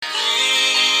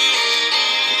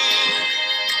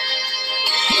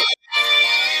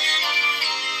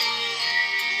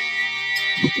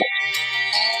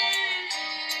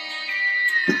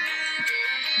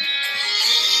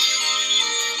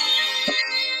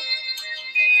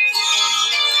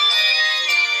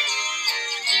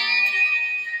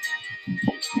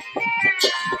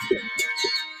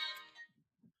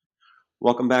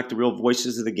Welcome back to Real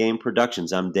Voices of the Game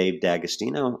Productions. I'm Dave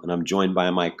Dagostino, and I'm joined by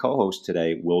my co-host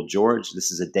today, Will George. This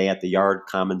is a day at the yard,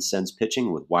 common sense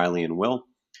pitching with Wiley and Will.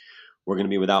 We're going to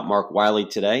be without Mark Wiley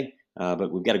today,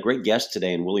 but we've got a great guest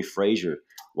today in Willie Frasier,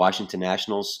 Washington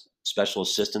Nationals Special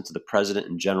Assistant to the President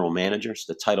and General Manager. It's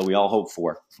the title we all hope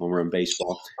for when we're in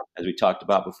baseball, as we talked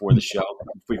about before the show.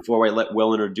 Before I let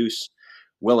Will introduce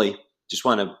Willie, just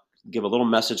want to give a little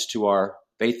message to our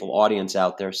faithful audience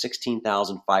out there,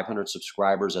 16,500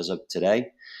 subscribers as of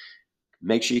today.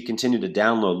 Make sure you continue to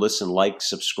download, listen, like,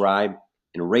 subscribe,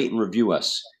 and rate and review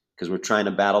us, because we're trying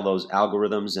to battle those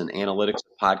algorithms and analytics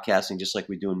of podcasting just like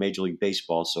we do in Major League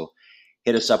Baseball. So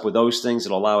hit us up with those things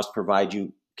that allow us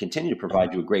to continue to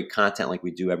provide you with great content like we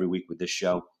do every week with this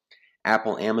show.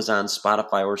 Apple, Amazon,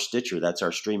 Spotify, or Stitcher, that's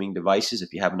our streaming devices.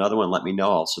 If you have another one, let me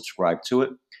know. I'll subscribe to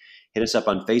it. Hit us up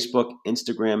on Facebook,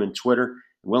 Instagram, and Twitter.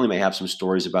 Willie may have some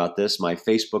stories about this. My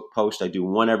Facebook post, I do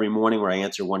one every morning where I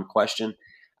answer one question.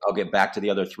 I'll get back to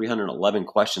the other 311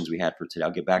 questions we had for today.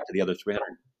 I'll get back to the other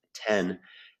 310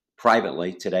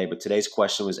 privately today. But today's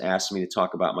question was asked me to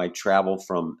talk about my travel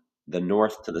from the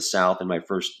north to the south in my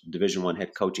first Division I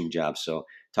head coaching job. So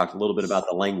talked a little bit about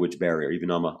the language barrier, even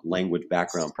though I'm a language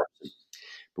background person.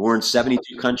 But we're in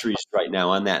 72 countries right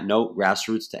now. On that note,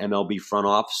 grassroots to MLB front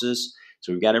offices.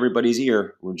 So we've got everybody's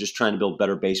ear. We're just trying to build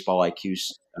better baseball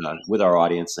IQs with our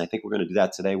audience. And I think we're going to do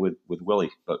that today with Willie.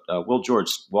 But Will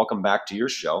George, welcome back to your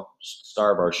show,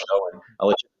 star of our show. And I'll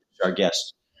let you introduce our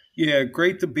guest. Yeah,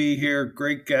 great to be here.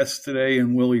 Great guest today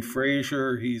in Willie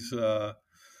Frasier. He's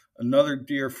another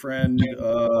dear friend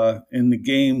in the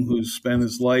game who's spent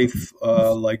his life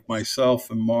like myself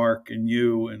and Mark and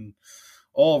you and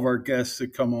all of our guests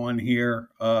that come on here.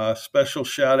 Special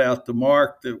shout out to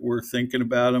Mark that we're thinking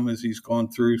about him as he's gone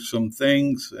through some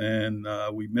things, and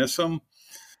we miss him.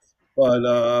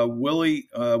 But Willie,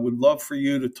 would love for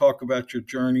you to talk about your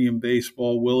journey in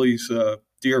baseball. Willie's a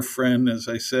dear friend, as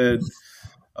I said.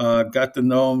 Got to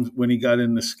know him when he got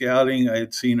into scouting. I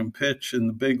had seen him pitch in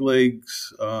the big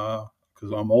leagues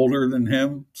because I'm older than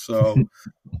him. So,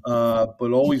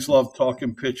 but always loved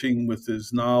talking pitching with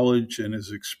his knowledge and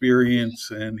his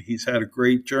experience. And he's had a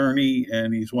great journey,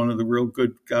 and he's one of the real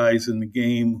good guys in the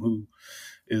game who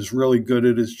is really good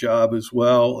at his job as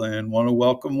well. And want to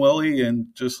welcome Willie and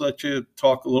just let you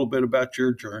talk a little bit about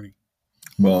your journey.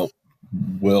 Well,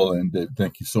 Will and Dave,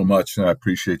 thank you so much. I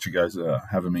appreciate you guys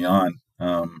having me on.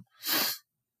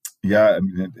 Yeah, I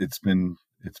mean, it's been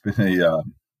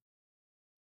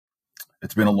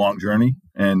a long journey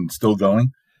and still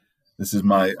going. This is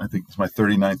I think it's my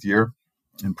 39th year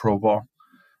in pro ball.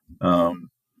 And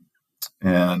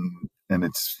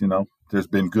it's, there's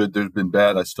been good, there's been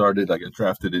bad. I got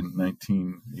drafted in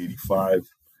 1985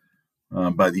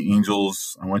 by the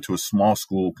Angels. I went to a small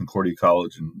school, Concordia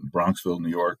College in Bronxville, New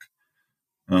York.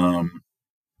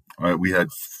 We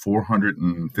had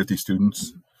 450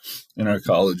 students in our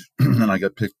college, and I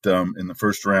got picked in the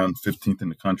first round, 15th in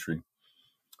the country.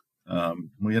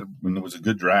 When there was a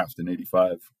good draft in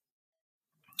 '85.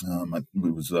 It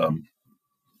was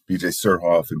B.J.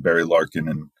 Surhoff and Barry Larkin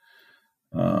and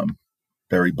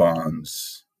Barry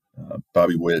Bonds,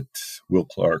 Bobby Witt, Will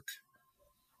Clark,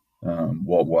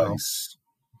 Walt Weiss.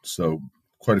 So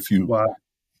quite a few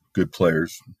good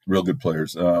players, real good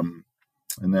players. And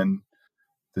then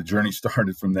the journey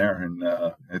started from there, and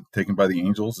taken by the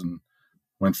Angels and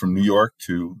went from New York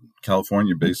to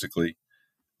California, basically.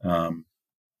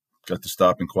 Got to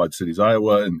stop in Quad Cities,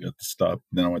 Iowa, and got to stop.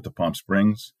 Then I went to Palm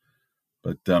Springs.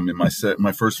 But in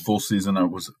my first full season, I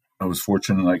was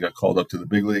fortunate. I got called up to the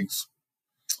big leagues,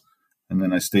 and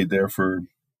then I stayed there for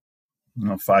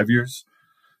 5 years,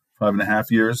 5.5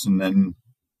 years, and then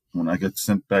when I got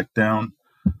sent back down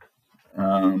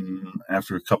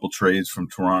after a couple trades from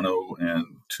Toronto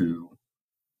and to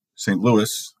St.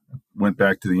 Louis, went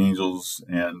back to the Angels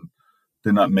and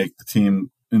did not make the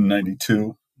team in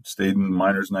 '92. Stayed in the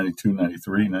minors 92,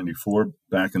 93, 94,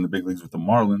 back in the big leagues with the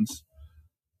Marlins.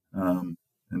 In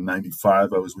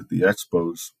 '95, I was with the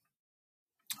Expos.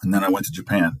 And then I went to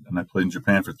Japan, and I played in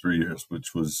Japan for 3 years,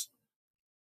 which was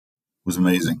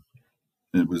amazing.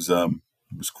 It was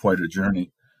quite a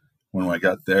journey. When I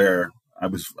got there,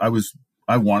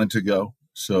 I wanted to go.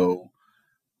 So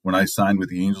when I signed with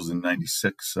the Angels in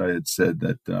 '96, I had said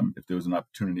that if there was an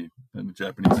opportunity and the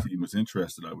Japanese team was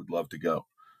interested, I would love to go.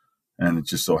 And it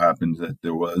just so happened that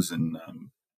there was, and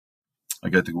I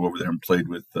got to go over there and played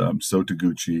with So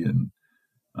Taguchi and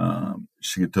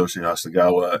Shigetoshi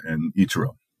Hasegawa and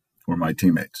Ichiro were my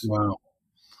teammates. Wow.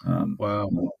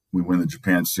 We win the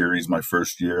Japan series my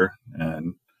first year,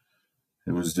 and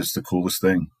it was just the coolest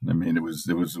thing. I mean, it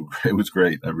was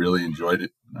great. I really enjoyed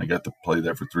it. I got to play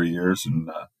there for 3 years, and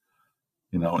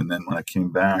and then when I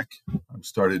came back, I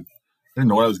didn't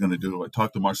know what I was going to do. I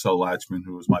talked to Marcel Latchman,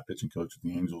 who was my pitching coach at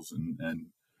the Angels, and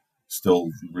still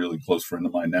really close friend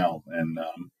of mine now. And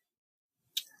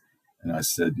I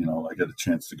said, I got a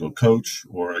chance to go coach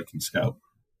or I can scout.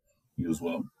 He goes,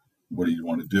 well, what do you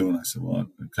want to do? And I said, well,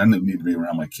 I kind of need to be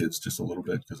around my kids just a little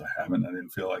bit because I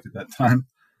didn't feel like at that time.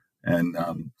 And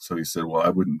so he said, well, I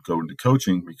wouldn't go into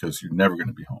coaching because you're never going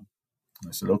to be home. And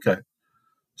I said, okay.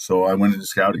 So I went into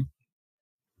scouting.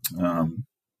 And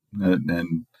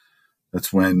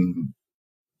that's when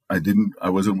I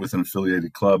wasn't with an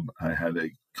affiliated club. I had a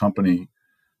company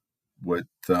with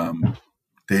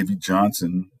Davey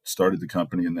Johnson started the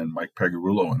company, and then Mike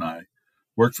Pagarulo and I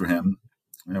worked for him,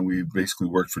 and we basically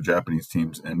worked for Japanese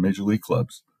teams and major league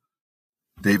clubs.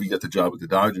 Davey got the job with the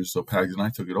Dodgers, so Pags and I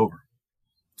took it over,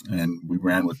 and we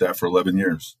ran with that for 11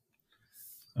 years.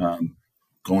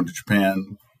 Going to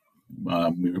Japan,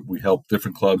 we helped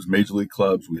different clubs, major league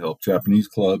clubs. We helped Japanese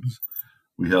clubs.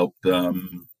 We helped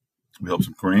some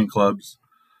Korean clubs.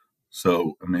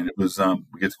 So, I mean, it was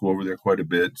we get to go over there quite a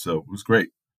bit. So it was great.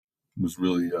 It was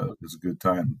really it was a good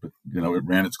time. But it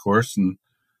ran its course, and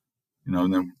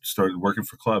and then started working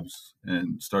for clubs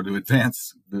and started to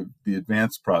advance the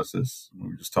advanced process. We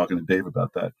were just talking to Dave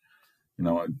about that. And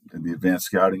the advanced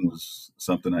scouting was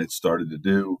something I had started to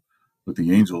do with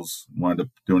the Angels. Wound up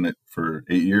doing it for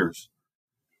 8 years,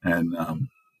 and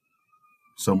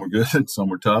some were good, some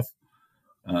were tough.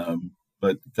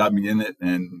 But got me in it,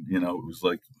 and it was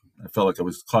like I felt like I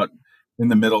was caught in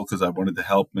the middle because I wanted to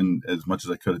help in as much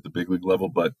as I could at the big league level,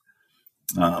 but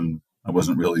I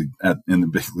wasn't really in the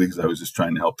big leagues. I was just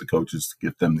trying to help the coaches to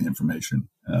get them the information.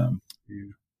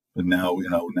 But now,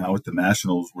 now at the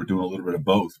Nationals, we're doing a little bit of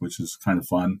both, which is kind of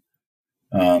fun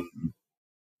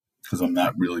because I'm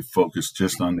not really focused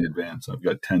just on the advance. I've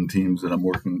got 10 teams that I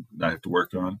have to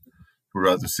work on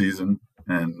throughout the season,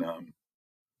 and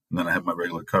then I have my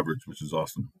regular coverage, which is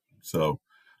awesome. So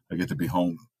I get to be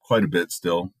home quite a bit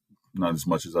still, not as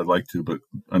much as I'd like to, but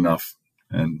enough.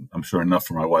 And I'm sure enough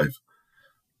for my wife.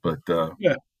 But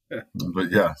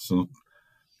yeah, so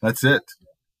that's it.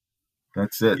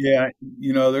 That's it. Yeah.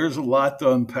 There's a lot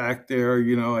to unpack there.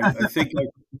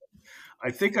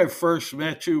 I think I first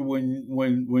met you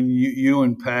when you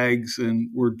and Pags and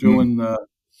were doing the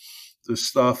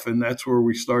stuff, and that's where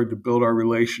we started to build our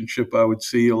relationship. I would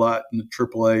see a lot in the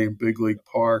AAA and big league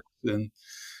parks, and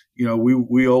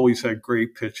we always had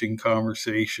great pitching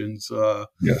conversations.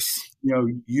 Yes,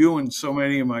 you and so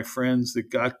many of my friends that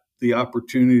got the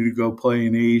opportunity to go play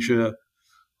in Asia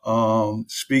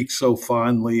speak so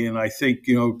fondly, and I think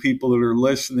people that are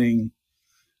listening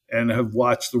and have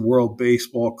watched the World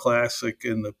Baseball Classic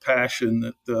and the passion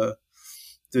that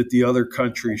the other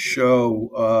countries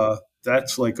show.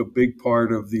 That's like a big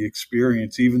part of the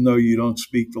experience. Even though you don't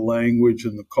speak the language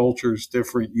and the culture is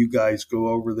different, you guys go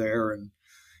over there, and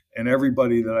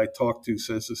everybody that I talk to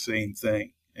says the same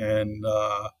thing. And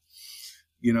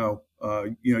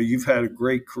you've had a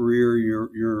great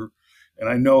career. And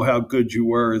I know how good you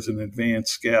were as an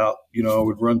advanced scout. I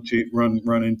would run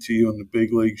into you in the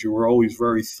big leagues. You were always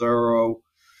very thorough.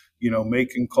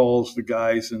 Making calls to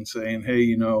guys and saying,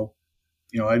 hey,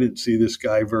 I didn't see this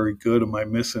guy very good. Am I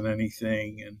missing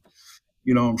anything? And,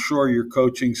 I'm sure your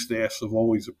coaching staffs have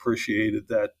always appreciated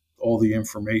that, all the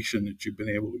information that you've been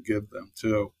able to give them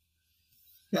too.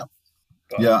 Yeah.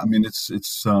 Yeah. I mean, it's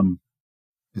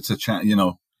a challenge,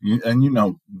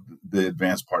 and the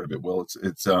advanced part of it. Well,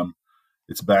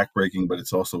 it's backbreaking, but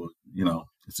it's also,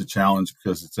 it's a challenge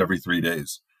because it's every 3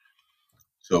 days.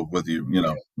 So whether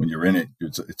when you're in it,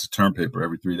 it's a term paper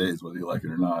every 3 days, whether you like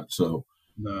it or not. So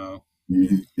no.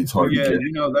 It's hard to get.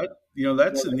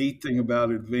 That's the neat thing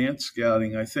about advanced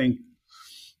scouting. I think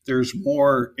there's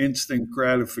more instant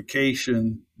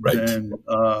gratification than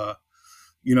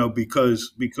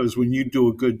because when you do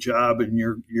a good job and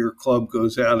your club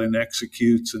goes out and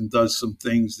executes and does some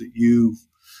things that you've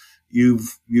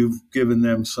given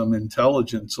them some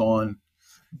intelligence on,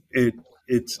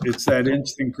 it's that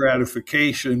instant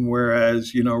gratification.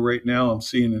 Whereas right now I'm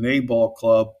seeing an A-ball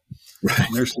club. Right.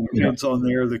 And there's some kids on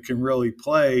there that can really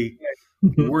play.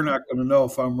 We're not going to know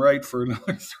if I'm right for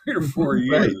another 3 or 4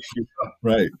 years.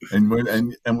 Right. And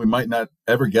we might not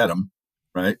ever get them.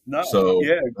 Right. No. So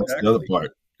yeah, exactly. That's the other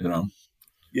part,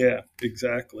 Yeah,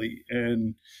 exactly.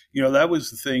 And, that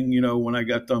was the thing, when I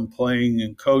got done playing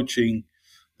and coaching,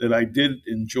 that I did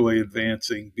enjoy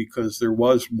advancing because there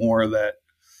was more of that,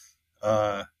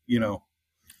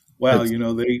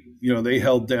 they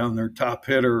held down their top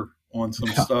hitter on some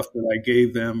stuff that I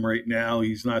gave them. Right now,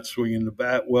 he's not swinging the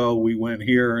bat well. We went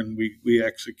here and we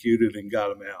executed and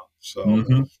got him out. So.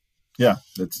 Mm-hmm. Yeah,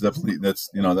 that's definitely that's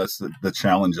the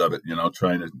challenge of it.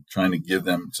 Trying to give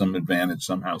them some advantage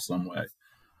somehow, some way.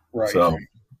 Right. So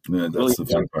that's Really, the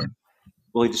fun part.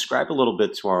 Well, describe a little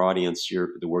bit to our audience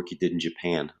the work you did in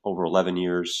Japan over 11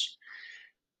 years.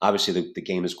 Obviously, the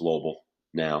game is global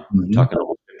now. Mm-hmm. We're talking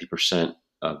over 50%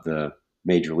 of the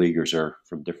major leaguers are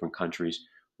from different countries.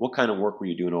 What kind of work were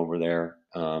you doing over there?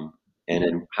 And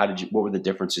then what were the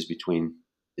differences between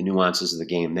the nuances of the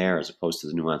game there as opposed to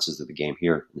the nuances of the game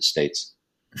here in the States?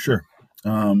 Sure.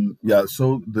 Yeah.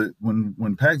 So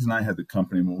when Pags and I had the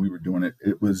company, when we were doing it,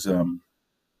 it was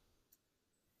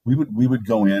we would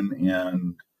go in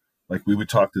and we would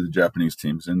talk to the Japanese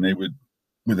teams, and they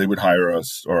would hire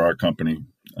us or our company.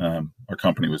 Our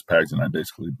company was Pags and I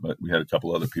basically, but we had a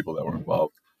couple other people that were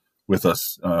involved with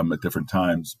us at different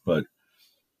times. But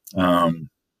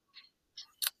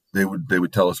they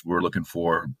would tell us we're looking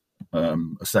for a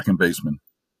second baseman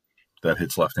that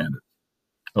hits left-handed.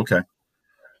 Okay.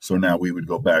 So now we would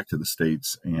go back to the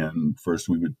States, and first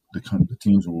the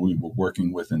teams where we were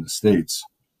working with in the States,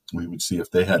 we would see if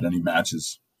they had any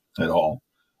matches at all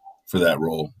for that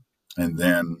role. And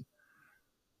then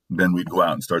we'd go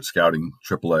out and start scouting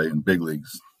AAA and big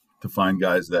leagues to find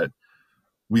guys that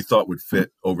we thought would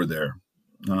fit over there.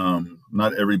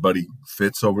 Not everybody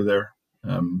fits over there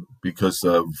because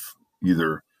of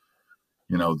either,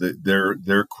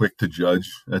 they're quick to judge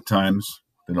at times.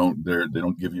 They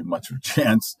don't give you much of a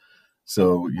chance.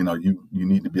 So, you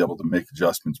need to be able to make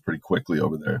adjustments pretty quickly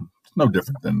over there. It's no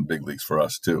different than big leagues for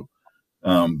us too.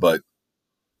 But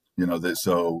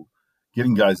so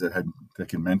getting guys that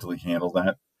can mentally handle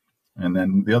that. And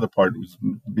then the other part was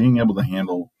being able to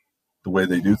handle the way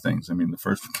they do things. I mean,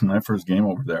 my first game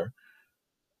over there,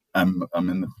 I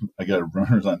got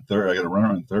runners on third. I got a runner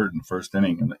on third in the first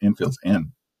inning, and the infield's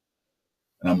in.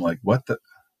 And I'm like, what the?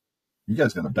 You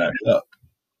guys got to back up.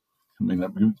 I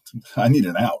mean, I need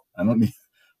an out. I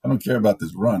don't care about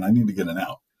this run. I need to get an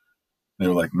out. They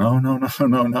were like, no.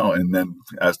 And then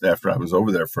after I was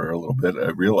over there for a little bit, I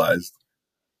realized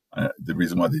the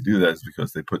reason why they do that is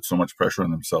because they put so much pressure on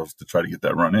themselves to try to get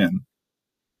that run in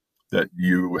that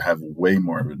you have way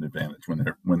more of an advantage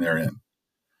when they're in.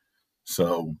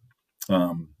 So,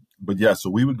 but yeah,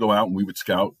 so we would go out and we would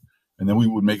scout, and then we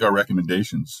would make our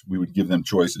recommendations. We would give them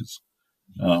choices,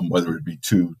 whether it be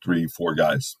 2, 3, 4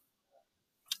 guys.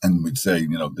 And we'd say,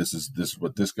 this is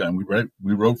what this guy, and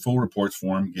we wrote full reports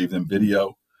for him, gave them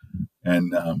video,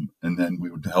 and then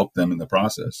we would help them in the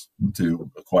process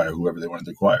to acquire whoever they wanted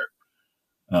to acquire.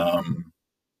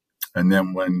 And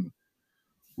then when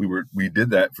we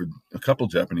did that for a couple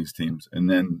Japanese teams, and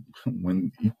then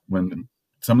when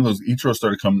some of those Ichiro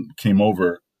came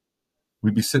over,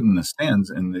 we'd be sitting in the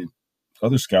stands, and the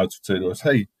other scouts would say to us,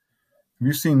 "Hey, have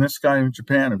you seen this guy in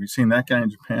Japan? Have you seen that guy in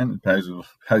Japan?" And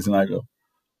Pags and I go,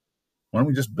 "Why don't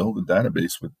we just build a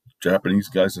database with Japanese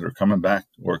guys that are coming back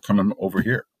or coming over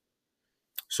here?"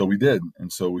 So we did.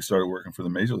 And so we started working for the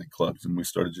major league clubs, and we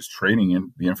started just trading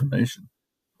in the information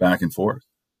back and forth.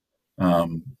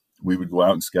 We would go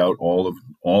out and scout all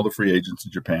the free agents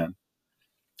in Japan,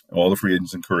 all the free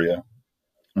agents in Korea,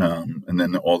 and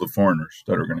then all the foreigners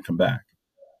that are going to come back.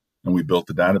 And we built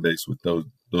the database with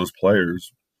those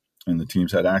players, and the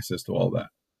teams had access to all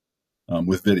that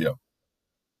with video.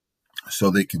 So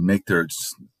they can make their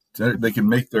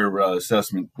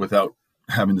assessment without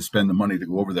having to spend the money to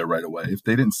go over there right away. If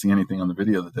they didn't see anything on the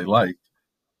video that they liked,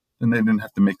 then they didn't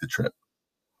have to make the trip.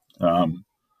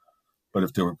 But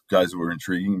if there were guys that were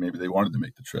intriguing, maybe they wanted to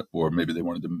make the trip, or maybe they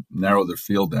wanted to narrow their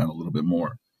field down a little bit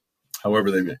more.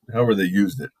 However they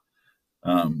used it,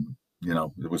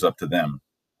 it was up to them.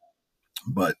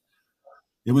 But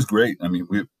it was great. I mean,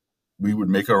 we would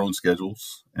make our own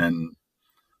schedules, and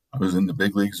I was in the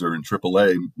big leagues or in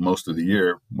AAA most of the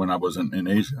year when I wasn't in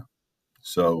Asia.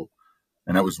 So,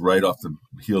 and that was right off the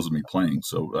heels of me playing.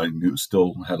 So I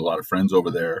still had a lot of friends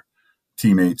over there,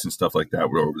 teammates and stuff like that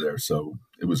were over there. So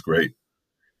it was great.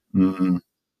 Mm-hmm.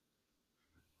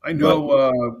 I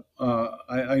know.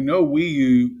 I know we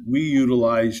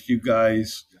utilized you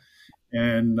guys,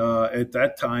 and at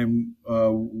that time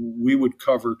we would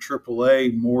cover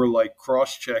AAA more like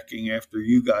cross-checking after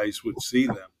you guys would see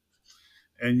them.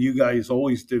 And you guys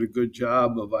always did a good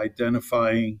job of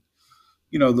identifying,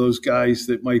 those guys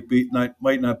that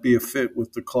might not be a fit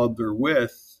with the club they're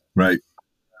with, right?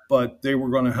 But they were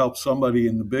going to help somebody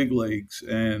in the big leagues,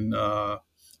 and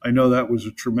I know that was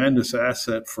a tremendous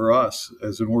asset for us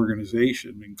as an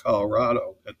organization in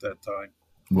Colorado at that time.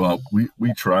 Well,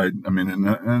 we tried. I mean,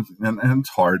 and it's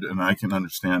hard, and I can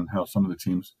understand how some of the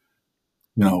teams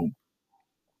you know,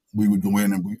 we would go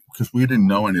in and because we didn't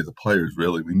know any of the players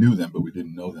really. We knew them, but we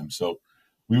didn't know them. So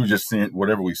we were just seeing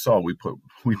whatever we saw, we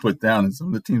put down. And some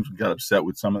of the teams got upset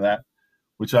with some of that,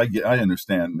 which I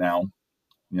understand now,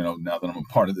 now that I'm a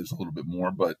part of this a little bit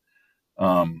more. But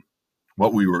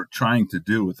what we were trying to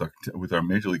do with our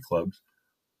major league clubs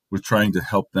was trying to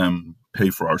help them pay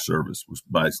for our service, was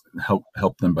by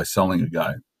help them by selling a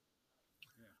guy.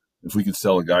 If we could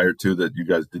sell a guy or two that you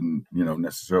guys didn't,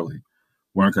 necessarily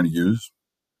weren't going to use,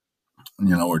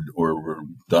 or were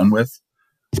done with,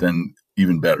 then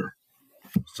even better.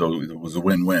 So it was a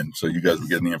win-win. So you guys were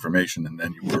getting the information, and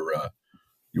then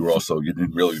you were also, you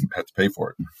didn't really have to pay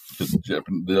for it because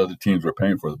the other teams were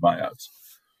paying for the buyouts.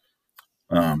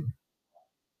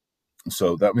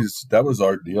 So that was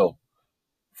our deal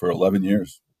for 11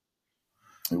 years.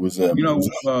 It was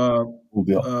cool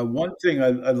deal. One thing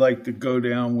I'd like to go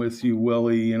down with you,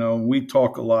 Willie. We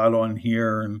talk a lot on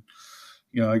here, and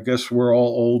I guess we're all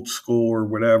old school or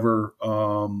whatever.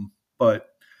 But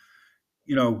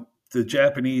the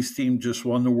Japanese team just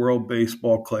won the World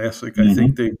Baseball Classic. I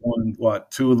think they won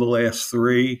two of the last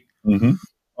three.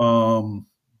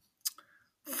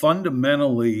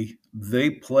 Fundamentally, they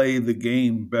play the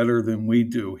game better than we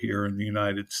do here in the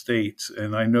United States.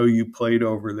 And I know you played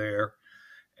over there,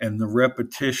 and the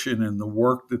repetition and the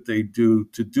work that they do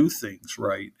to do things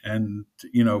right. And,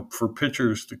 for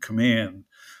pitchers to command,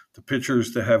 the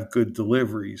pitchers to have good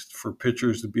deliveries, for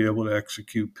pitchers to be able to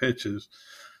execute pitches,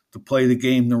 to play the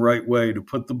game the right way, to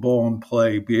put the ball in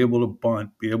play, be able to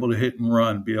bunt, be able to hit and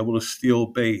run, be able to steal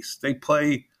base. They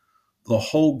play the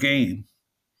whole game.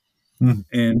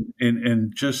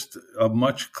 And just a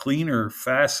much cleaner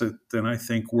facet than I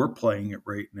think we're playing it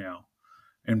right now,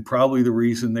 and probably the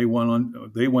reason they went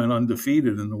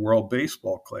undefeated in the World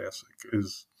Baseball Classic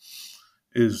is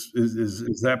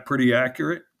that pretty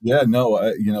accurate? Yeah, no,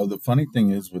 the funny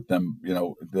thing is with them,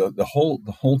 the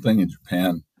whole thing in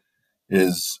Japan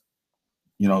is,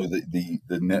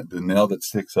 the nail that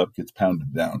sticks up gets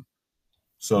pounded down.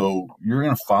 So you're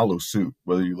going to follow suit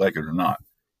whether you like it or not.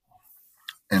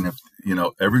 And if,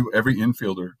 every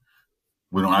infielder,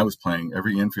 when I was playing,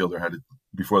 every infielder had to,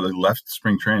 before they left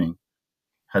spring training,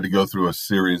 had to go through a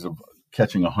series of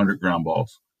catching 100 ground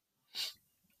balls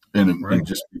and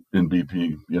just in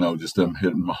BP, just them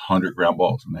hitting 100 ground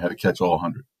balls, and they had to catch all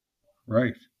 100.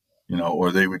 Right.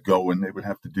 Or they would go and they would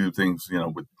have to do things,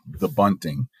 with the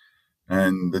bunting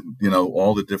and,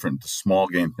 all the different small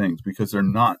game things, because they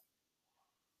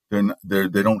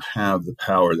don't have the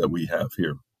power that we have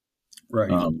here.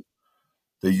 Right.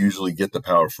 They usually get the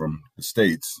power from the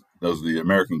States. Those are the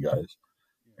American guys.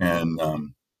 And,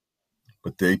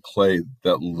 but they play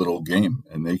that little game,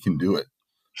 and they can do it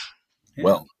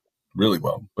well, really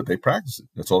well, but they practice it.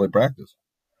 That's all they practice.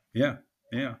 Yeah.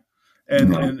 Yeah.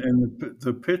 And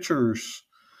the pitchers,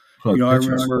 I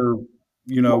remember,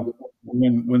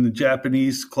 when the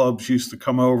Japanese clubs used to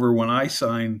come over when I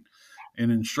signed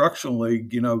an instructional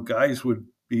league, guys would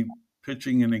be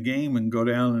pitching in a game and go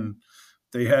down, and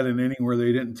they had an inning where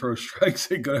they didn't throw strikes.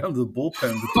 They'd go down to the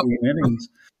bullpen between innings,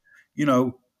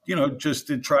 just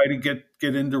to try to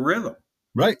get into rhythm.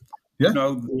 Right. Yeah.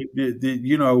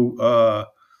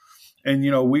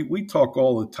 We talk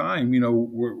all the time,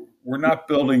 we're not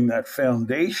building that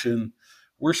foundation.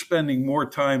 We're spending more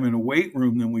time in a weight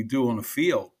room than we do on a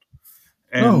field.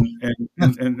 And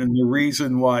the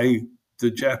reason why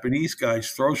the Japanese guys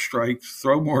throw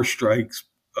more strikes,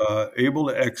 able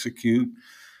to execute,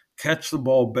 catch the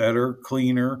ball better,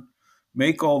 cleaner,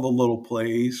 make all the little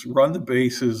plays, run the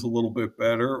bases a little bit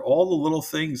better. All the little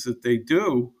things that they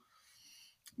do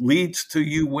leads to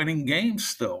you winning games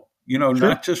still.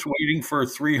 Not just waiting for a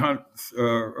 300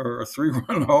 or a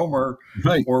 3-run homer,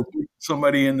 right, or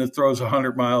somebody in that throws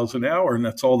 100 miles an hour, and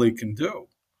that's all they can do.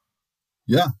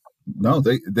 Yeah. No,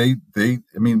 they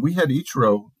we had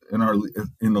Ichiro in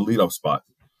the leadoff spot.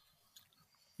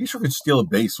 Ichiro could steal a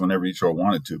base whenever Ichiro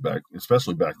wanted to,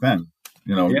 especially back then.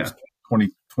 He was 20,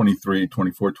 23,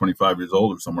 24, 25 years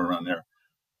old or somewhere around there.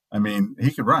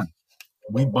 He could run.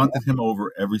 We bunted him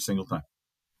over every single time.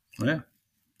 Yeah.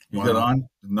 He got on,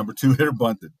 the number 2 hitter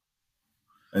bunted.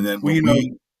 And then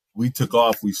when we took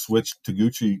off, we switched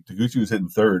Taguchi. Taguchi was hitting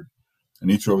third,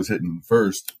 and Ichiro was hitting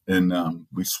first. And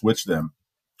we switched them.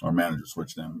 Our manager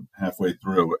switched them halfway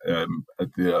through at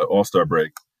the All-Star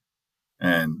break.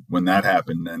 And when that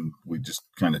happened, then we just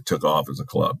kind of took off as a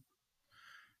club.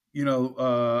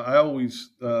 I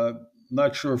always,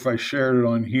 not sure if I shared it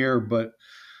on here, but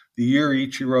the year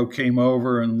Ichiro came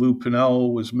over and Lou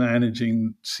Piniella was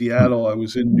managing Seattle, I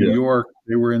was in New York.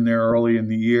 They were in there early in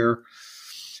the year.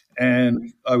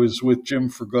 And I was with Jim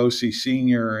Fregosi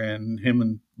Sr., and him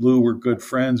and Lou were good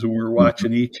friends, and we were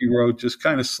watching Ichiro just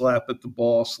kind of slap at the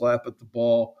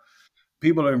ball.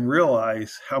 People didn't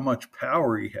realize how much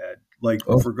power he had. Like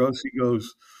Fregosi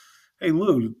goes, "Hey,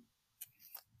 Lou,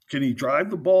 can he drive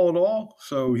the ball at all?"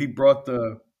 So he brought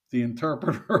the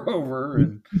interpreter over,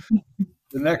 and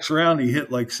the next round he hit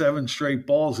like 7 straight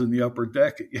balls in the upper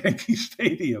deck at Yankee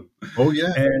Stadium. Oh,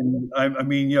 yeah. And I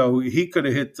mean, he could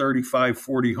have hit 35,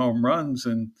 40 home runs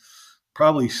and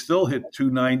probably still hit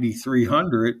 290,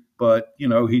 300, but,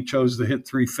 he chose to hit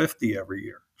 350 every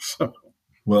year. So.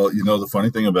 Well, the funny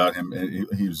thing about him,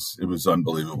 it was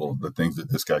unbelievable, the things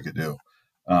that this guy could do.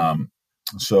 The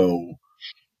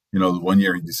one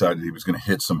year he decided he was going to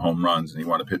hit some home runs, and he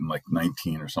wound up hitting like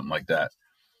 19 or something like that.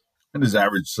 And his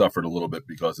average suffered a little bit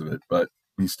because of it, but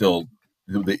he still,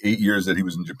 the 8 years that he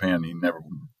was in Japan, he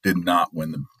did not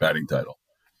win the batting title.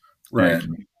 Right.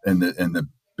 And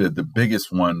the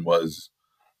biggest one was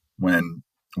when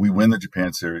we win the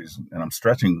Japan series, and I'm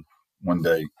stretching one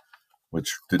day,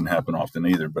 which didn't happen often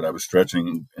either, but I was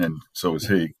stretching, and so was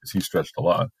he, because he stretched a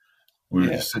lot. We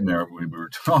were just sitting there, we were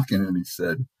talking, and he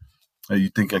said, "Hey, you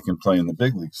think I can play in the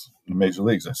big leagues, the major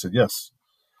leagues?" I said, "Yes."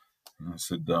 And I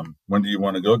said, "When do you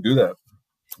want to go do that?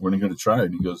 When are you going to try it?"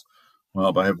 And he goes,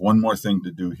 "Well, but I have one more thing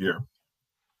to do here."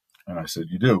 And I said,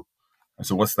 "You do?" I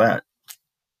said, "What's that?"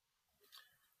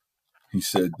 He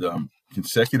said,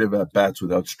 "Consecutive at-bats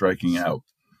without striking out."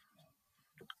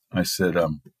 I said,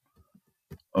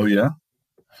 "Oh, yeah?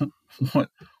 What?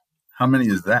 How many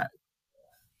is that?"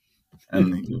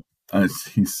 And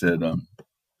he said,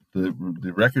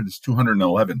 the record is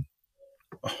 211.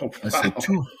 Oh, wow. I said,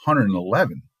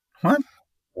 211? What?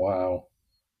 Wow.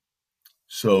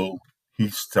 So he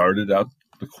started out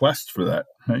the quest for that,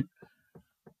 right?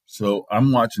 So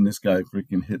I'm watching this guy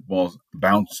freaking hit balls,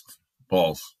 bounced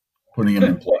balls, putting him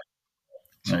in play,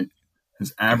 right?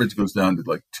 His average goes down to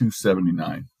like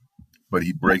 279, but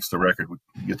he breaks the record.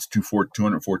 He gets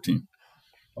 214.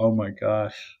 Oh, my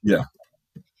gosh. Yeah.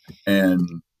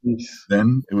 And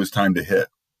then it was time to hit.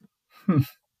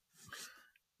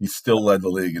 He still led the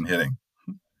league in hitting.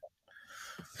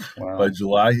 Wow. By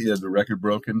July, he had the record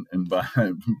broken, and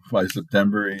by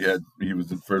September, he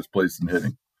was in first place in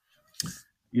hitting.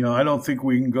 I don't think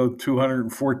we can go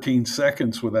 214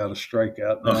 seconds without a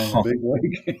strikeout now in a big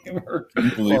league game or a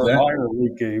minor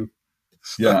league game.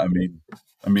 Yeah,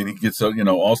 I mean, he gets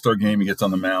All-Star game. He gets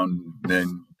on the mound,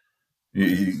 then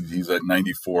he's at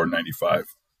 94, 95.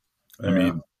 Yeah. I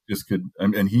mean,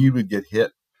 and he would get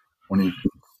hit when he,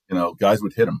 guys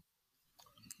would hit him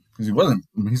because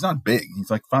he's not big. He's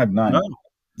like 5'9". No.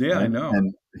 Yeah, right? I know.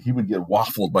 And he would get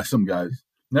waffled by some guys.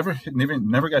 Never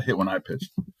got hit when I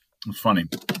pitched. It was funny.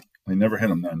 They never hit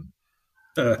him then.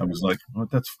 I was like, well,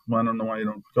 I don't know why you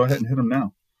don't go ahead and hit him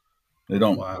now. They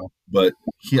don't. Wow. But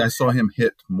I saw him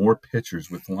hit more pitchers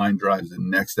with line drives the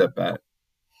next at bat.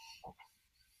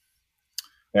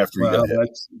 After he got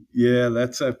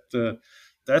hit.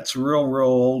 That's real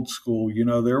old school.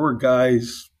 There were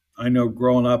guys I know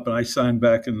growing up, and I signed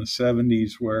back in the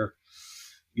 70s where,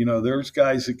 there's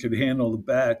guys that could handle the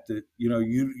bat that,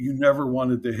 you never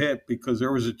wanted to hit because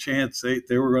there was a chance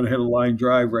they were going to hit a line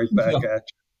drive right back at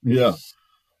you. Yeah.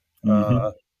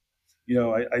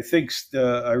 Mm-hmm. I think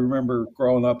I remember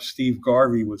growing up, Steve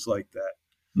Garvey was like that.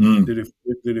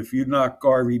 That if you knock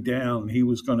Garvey down, he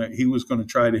was gonna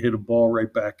try to hit a ball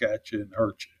right back at you and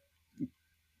hurt you.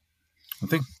 I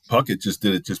think Puckett just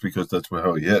did it just because that's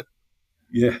how he hit.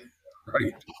 Yeah,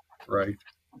 right.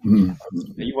 Mm-hmm.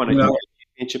 You won a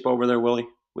championship over there, Willie,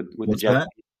 with the Japanese.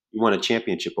 You won a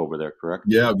championship over there, correct?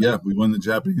 Yeah, we won the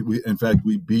Japanese. In fact,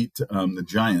 we beat the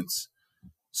Giants,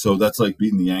 so that's like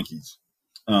beating the Yankees.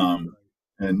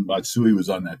 And Matsui was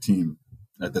on that team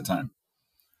at the time.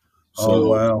 So,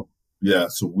 wow. Yeah,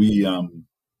 so we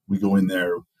go in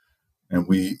there and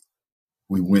we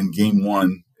win game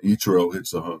 1. Ichiro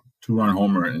hits a 2-run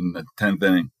homer in the 10th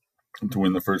inning to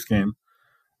win the first game.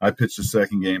 I pitched the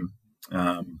second game.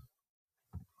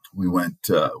 We won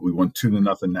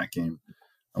 2-0 that game.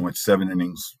 I went 7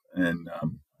 innings and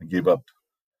I gave up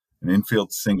an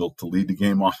infield single to lead the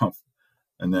game off.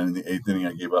 And then in the 8th inning,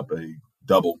 I gave up a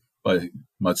double by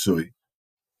Matsui.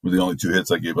 Were the only 2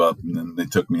 hits I gave up, and then they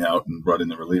took me out and brought in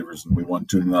the relievers, and we won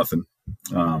 2-0.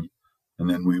 And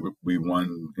then we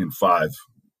won in 5,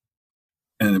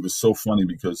 and it was so funny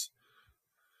because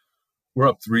we're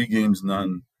up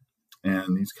 3-0,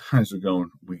 and these guys are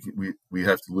going, we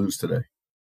have to lose today.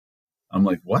 I'm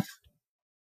like, what?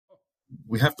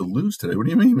 We have to lose today? What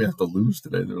do you mean we have to lose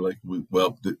today? They're like, we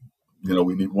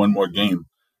need one more game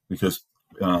because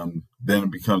then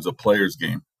it becomes a players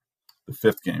game, the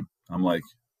 5th game. I'm like,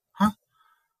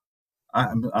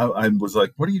 I was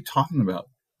like, what are you talking about?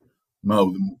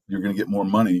 No, you're going to get more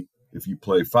money if you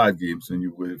play 5 games than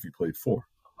you would if you played 4.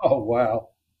 Oh, wow.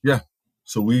 Yeah.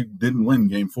 So we didn't win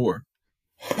game 4.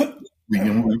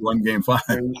 We won game 5.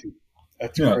 Crazy.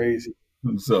 That's Yeah. crazy.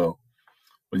 So,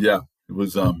 but yeah, it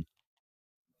was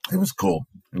cool.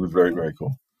 It was very, very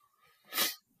cool.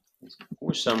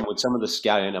 With some of the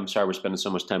scouting, I'm sorry we're spending so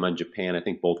much time on Japan. I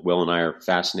think both Will and I are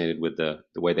fascinated with the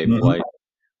way they play.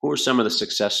 Who are some of the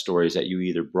success stories that you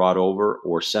either brought over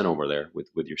or sent over there with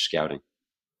your scouting?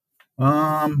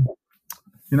 I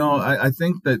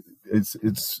think that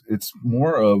it's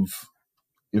more of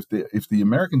if the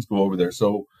Americans go over there.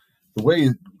 So the way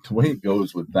it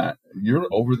goes with that, you're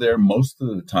over there most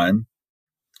of the time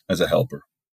as a helper,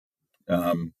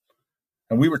 and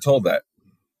we were told that.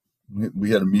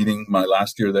 We had a meeting my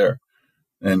last year there,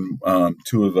 and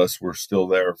 2 of us were still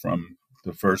there from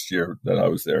the first year that I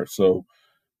was there. So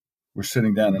we're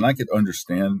sitting down, and I could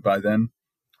understand by then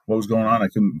what was going on. I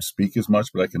couldn't speak as much,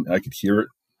 but I could hear it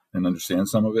and understand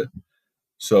some of it.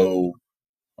 So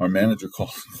our manager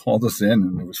called us in,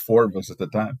 and there was 4 of us at the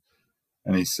time,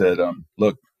 and he said,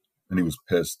 "Look," and he was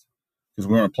pissed because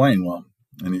we weren't playing well,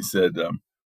 and he said,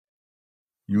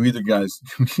 "You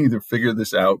either figure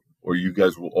this out, or you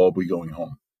guys will all be going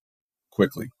home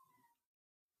quickly.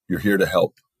 You're here to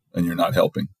help, and you're not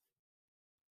helping."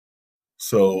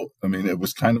 So, I mean, it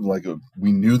was kind of like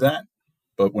we knew that,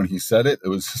 but when he said it, it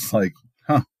was just like,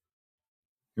 huh,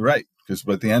 you're right. Because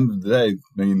at the end of the day,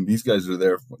 I mean, these guys are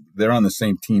there. They're on the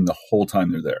same team the whole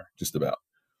time they're there, just about.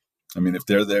 I mean, if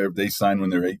they're there, if they sign when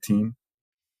they're 18,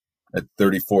 at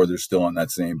 34, they're still on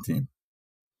that same team.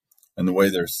 And the way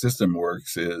their system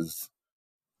works is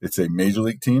it's a major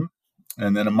league team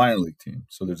and then a minor league team.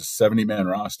 So there's a 70-man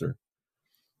roster.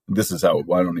 This is how,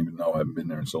 I don't even know. I haven't been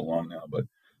there in so long now, but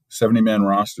 70-man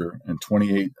roster and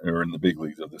 28 are in the big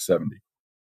leagues of the 70.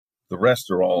 The rest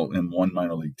are all in one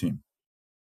minor league team.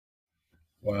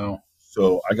 Wow.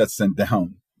 So I got sent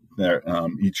down there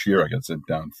each year. I got sent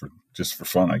down for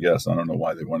fun, I guess. I don't know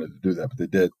why they wanted to do that, but they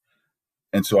did.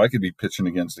 And so I could be pitching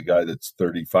against a guy that's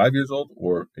 35 years old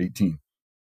or 18.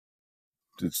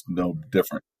 It's no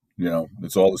different.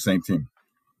 It's all the same team.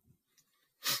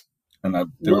 And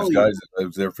there was guys that I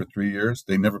was there for 3 years.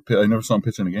 I never saw them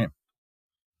pitch in a game.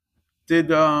 Did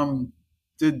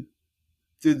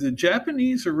the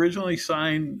Japanese originally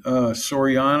sign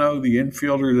Soriano, the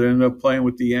infielder that ended up playing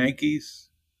with the Yankees?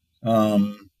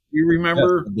 You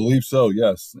remember? Yes, I believe so.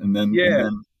 Yes, and then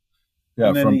the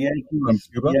Yankees from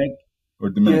Cuba or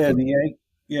Dominican.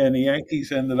 And the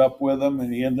Yankees ended up with him,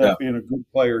 and he ended up being a good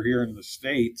player here in the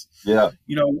States. Yeah,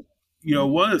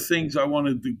 one of the things I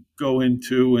wanted to go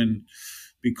into, and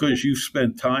because you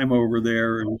spent time over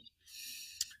there, is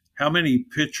how many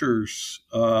pitchers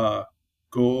go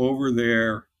over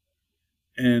there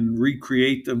and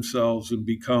recreate themselves and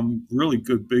become really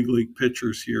good big league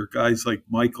pitchers here. Guys like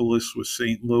Michaelis with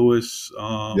St. Louis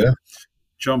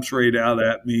jumps right out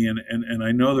at me. And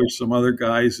I know there's some other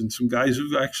guys and some guys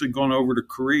who've actually gone over to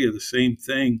Korea, the same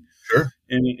thing. Sure.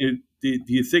 And do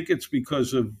you think it's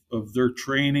because of their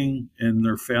training and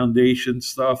their foundation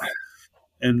stuff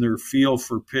and their feel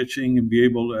for pitching and be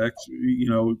able to actually,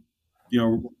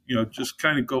 just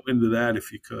kind of go into that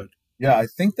if you could? Yeah, I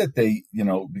think that they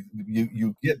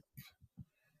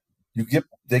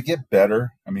get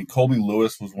better. I mean, Colby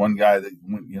Lewis was one guy that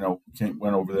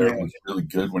went over there and was really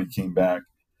good when he came back.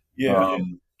 Yeah,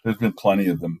 there's been plenty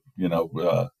of them,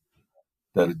 that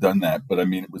have done that. But I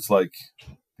mean, it was like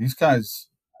these guys.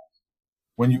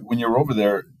 When you're over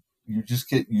there, you just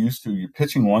get used to you're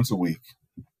pitching once a week.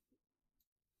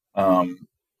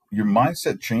 Your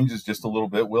mindset changes just a little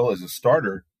bit. Will, as a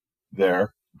starter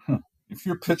there. If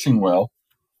you're pitching well,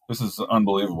 this is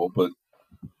unbelievable. But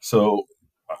so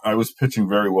I was pitching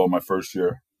very well my first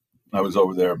year. I was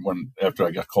over there after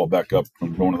I got called back up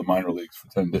from going to the minor leagues for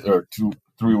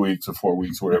 3 weeks or 4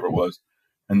 weeks, whatever it was.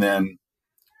 And then,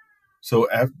 so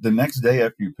the next day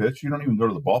after you pitch, you don't even go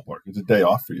to the ballpark. It's a day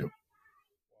off for you.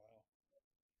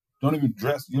 Don't even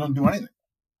dress. You don't do anything.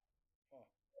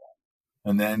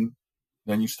 And then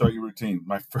you start your routine.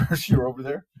 My first year over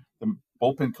there, the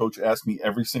bullpen coach asked me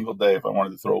every single day if I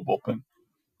wanted to throw a bullpen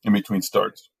in between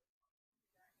starts.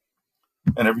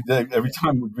 And every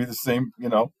time would be the same,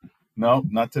 no,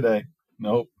 not today.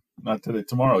 No, not today.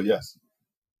 Tomorrow, yes.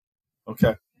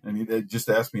 Okay. And he just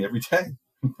asked me every day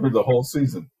for the whole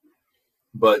season.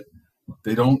 But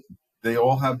they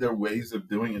all have their ways of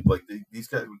doing it. Like these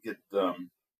guys would get,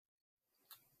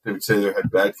 they would say they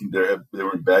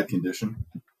were in bad condition.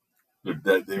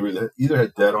 They were either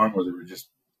had dead arm or they were just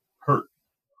hurt.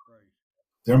 Right.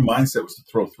 Their mindset was to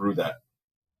throw through that.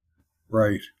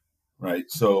 Right. right?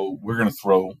 So we're going to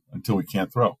throw until we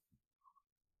can't throw.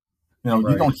 You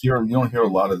Right. don't hear a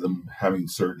lot of them having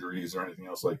surgeries or anything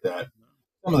else like that.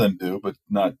 Some of them do, but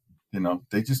not.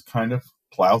 They just kind of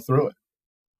plow through it.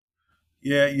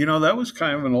 Yeah, that was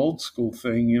kind of an old school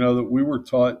thing, that we were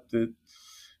taught that,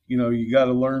 you got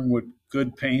to learn what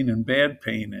good pain and bad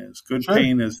pain is. Good Sure.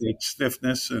 pain is that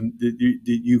stiffness and that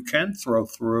you can throw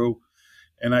through.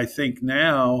 And I think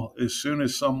now, as soon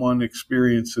as someone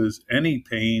experiences any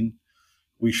pain,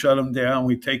 we shut them down.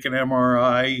 We take an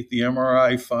MRI. The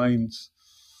MRI finds,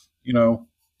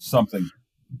 Something.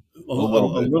 a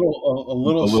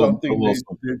little something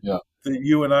that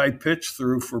you and I pitched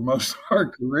through for most of our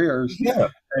careers. Yeah.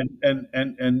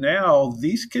 And now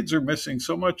these kids are missing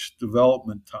so much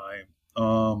development time.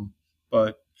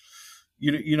 But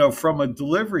from a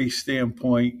delivery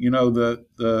standpoint,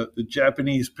 the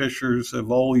Japanese pitchers have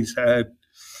always had,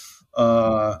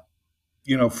 for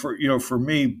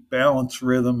me, balance,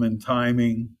 rhythm, and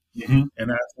timing. Mm-hmm.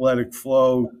 And athletic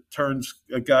flow turns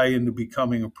a guy into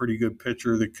becoming a pretty good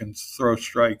pitcher that can throw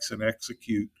strikes and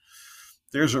execute.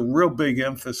 There's a real big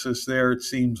emphasis there, it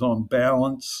seems, on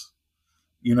balance,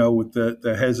 with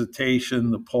the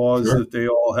hesitation, the pause Sure. that they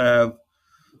all have.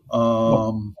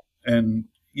 And,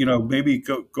 maybe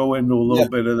go into a little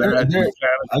bit of that I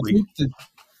mechanically. think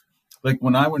that,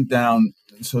 when I went down,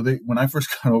 when I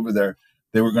first got over there,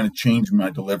 they were going to change my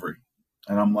delivery.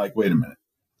 And I'm like, wait a minute,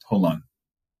 hold on.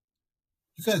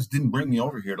 You guys didn't bring me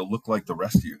over here to look like the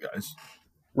rest of you guys.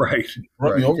 Right. You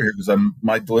brought me over here because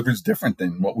my delivery is different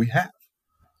than what we have.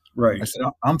 Right. I said,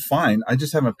 I'm fine. I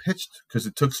just haven't pitched because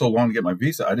it took so long to get my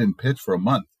visa. I didn't pitch for a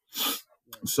month.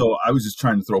 So I was just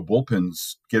trying to throw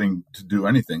bullpens, getting to do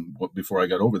anything before I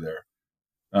got over there.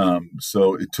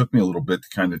 So it took me a little bit to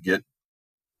kind of get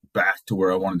back to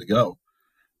where I wanted to go.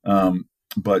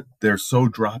 But they're so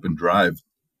drop and drive,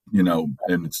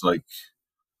 and it's like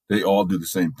they all do the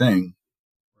same thing.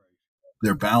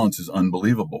 Their balance is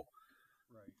unbelievable.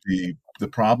 Right. The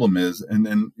problem is,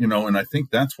 and I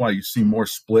think that's why you see more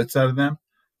splits out of them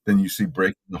than you see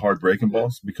the hard breaking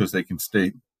balls, because they can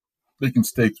stay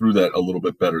through that a little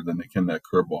bit better than they can that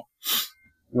curveball.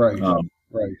 Right.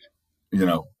 Right.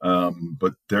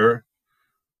 But they're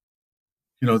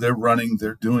running,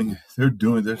 they're doing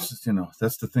this,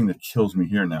 that's the thing that kills me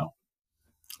here now.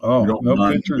 Oh, we don't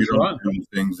run. do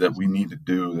things that we need to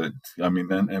do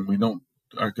and we don't,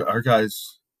 our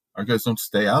guys don't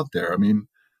stay out there. I mean,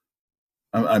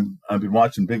 I've been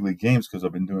watching big league games because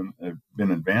I've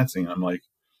been advancing.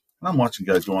 I'm watching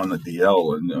guys go on the DL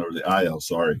or the IL,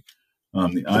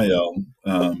 the IL,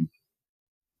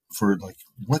 for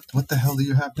what the hell do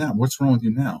you have now? What's wrong with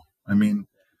you now? I mean,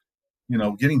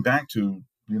 getting back to,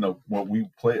 what we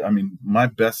play. I mean, my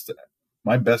best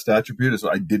attribute is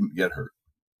I didn't get hurt.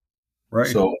 Right.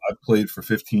 So I played for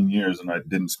 15 years and I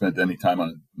didn't spend any time on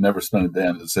it. Never spent a day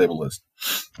on the disabled list.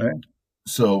 Right.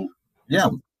 So yeah,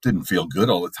 didn't feel good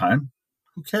all the time.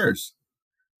 Who cares?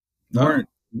 No.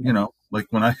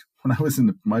 When I was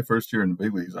in my first year in the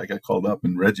big leagues, I got called up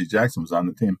and Reggie Jackson was on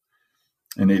the team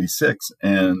in '86,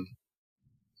 and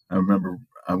I remember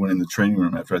I went in the training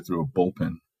room after I threw a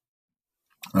bullpen.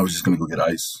 I was just going to go get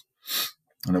ice,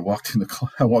 and I walked in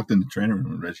the training room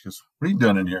and Reggie goes, "What are you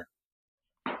doing in here?"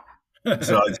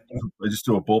 So I just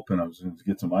threw a bullpen. I was going to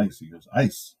get some ice. He goes,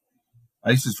 "Ice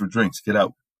is for drinks. Get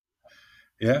out."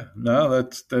 Yeah, no,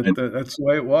 that's the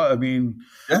way it was. I mean,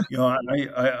 yeah.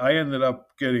 I ended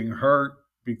up getting hurt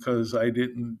because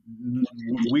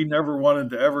we never wanted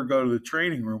to ever go to the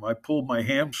training room. I pulled my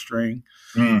hamstring,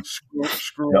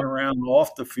 screwing around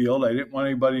off the field. I didn't want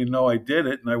anybody to know I did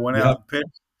it. And I went out and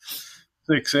pitched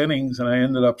 6 innings, and I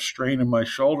ended up straining my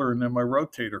shoulder, and then my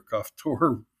rotator cuff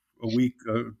tore a week,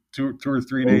 2 or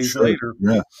 3 days later,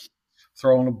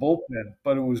 throwing a bullpen.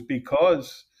 But it was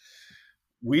because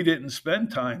we didn't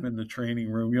spend time in the training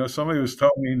room. Somebody was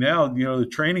telling me now, the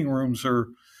training rooms are,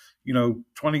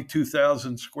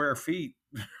 22,000 square feet.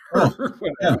 Yeah.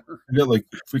 They got like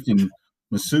freaking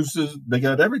masseuses. They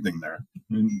got everything there.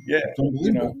 I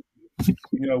mean,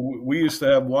 we used to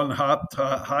have one hot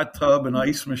tub, an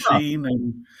ice machine,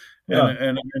 and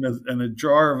a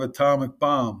jar of atomic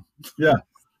bomb. Yeah.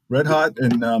 Red hot.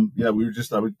 And we were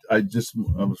just, I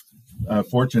was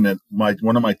fortunate.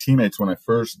 One of my teammates, my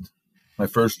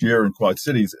first year in Quad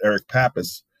Cities, Eric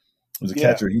Pappas, was a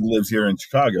catcher. He lives here in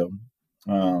Chicago.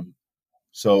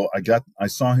 So I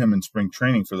saw him in spring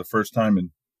training for the first time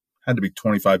in had to be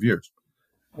 25 years.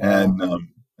 Wow.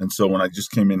 And so when I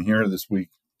just came in here this week,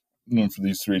 for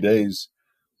these 3 days,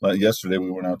 yesterday we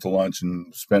went out to lunch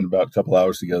and spent about a couple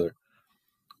hours together.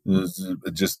 It was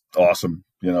just awesome,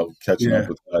 catching up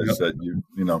with guys that you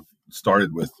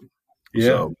started with. Yeah.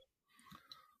 So,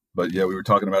 But yeah, we were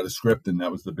talking about a script, and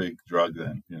that was the big drug.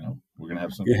 Then we're gonna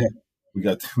have some. Yeah. We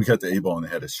got the A-ball, and they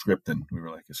had a scriptin. We were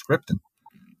like, a scriptin?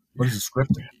 What is a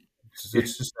scriptin?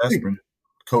 It's just aspirin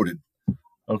coated.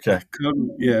 Okay.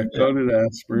 Coated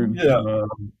aspirin. Yeah.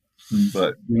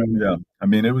 But yeah, I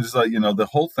mean, it was like the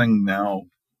whole thing. Now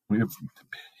we have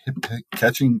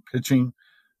catching, pitching.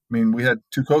 I mean, we had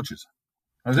 2 coaches.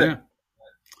 That was it.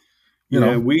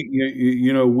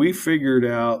 We figured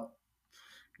out.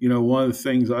 One of the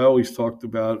things I always talked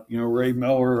about, Ray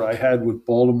Miller, I had with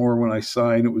Baltimore when I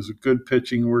signed. It was a good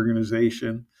pitching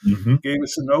organization. Mm-hmm. Gave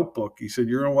us a notebook. He said,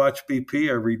 you're going to watch BP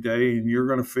every day, and you're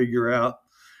going to figure out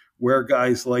where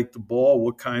guys like the ball,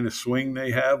 what kind of swing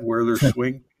they have, where their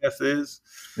swing path is.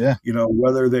 Yeah.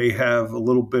 Whether they have a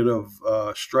little bit of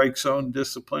strike zone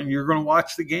discipline. You're going to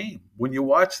watch the game. When you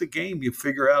watch the game, you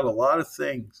figure out a lot of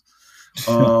things.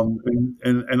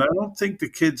 And I don't think the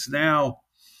kids now,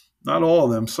 not all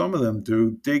of them, some of them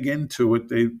do dig into it.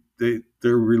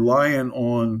 They're relying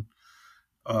on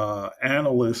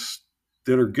analysts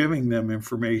that are giving them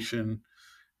information.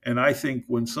 And I think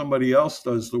when somebody else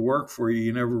does the work for you,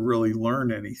 you never really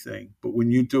learn anything. But when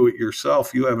you do it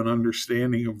yourself, you have an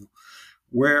understanding of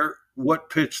what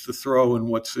pitch to throw in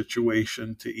what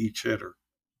situation to each hitter.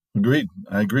 Agreed.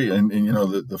 I agree. And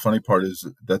the funny part is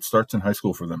that starts in high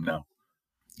school for them now.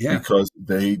 Yeah. Because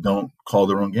they don't call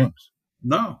their own games.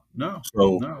 No.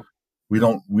 So we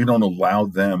don't allow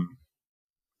them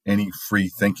any free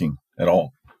thinking at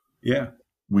all. Yeah.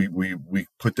 We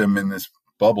put them in this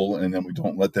bubble, and then we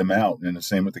don't let them out. And the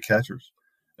same with the catchers.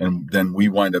 And then we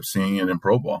wind up seeing it in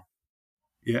pro ball.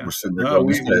 Yeah. We're sitting there going,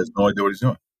 this guy has no idea what he's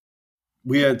doing.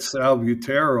 We had Sal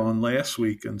Butera on last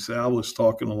week, and Sal was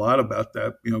talking a lot about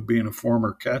that, being a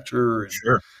former catcher and,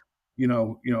 sure.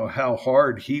 How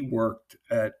hard he worked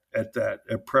at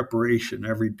preparation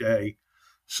every day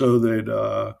so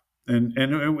that, and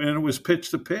it was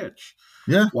pitch to pitch.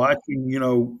 Yeah. Watching,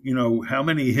 how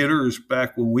many hitters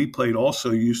back when we played also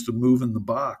used to move in the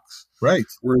box. Right.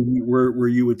 Where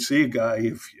you would see a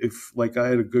guy, if like I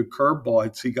had a good curveball,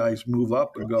 I'd see guys move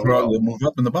up and go. Move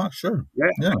up in the box, sure.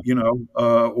 Yeah.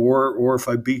 Or if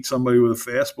I beat somebody with a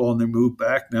fastball and they move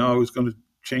back, now I was going to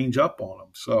change up on them.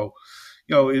 So,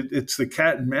 it's the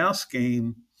cat and mouse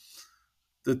game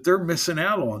that they're missing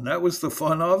out on. That was the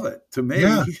fun of it to me.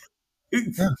 Yeah.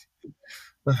 Yeah.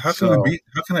 But how can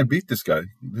I beat this guy?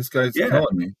 This guy's killing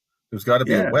me. There's got to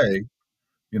be a way.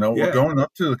 We're going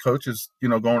up to the coaches,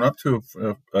 going up to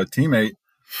a teammate,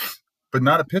 but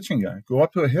not a pitching guy. Go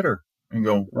up to a hitter and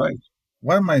go, right.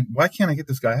 Why can't I get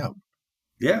this guy out?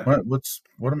 Yeah.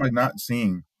 What am I not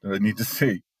seeing that I need to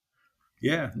see?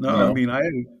 Yeah. No, I mean,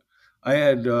 I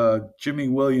had Jimmy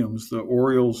Williams, the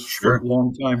Orioles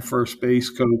longtime first base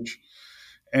coach,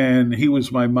 and he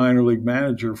was my minor league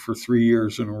manager for 3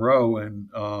 years in a row, and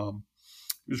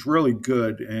he was really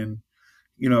good. And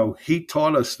he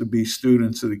taught us to be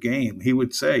students of the game. He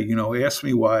would say, ask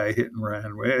me why I hit and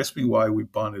ran, ask me why we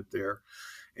bunted there,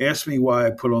 ask me why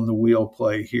I put on the wheel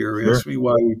play here, ask me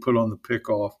why we put on the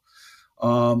pickoff.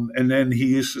 And then he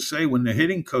used to say, when the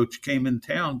hitting coach came in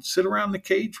town, sit around the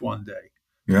cage one day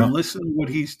and listen to what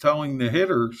he's telling the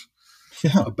hitters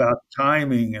about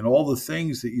timing and all the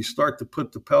things that you start to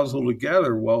put the puzzle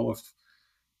together. Well, if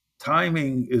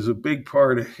timing is a big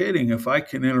part of hitting, if I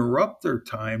can interrupt their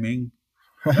timing,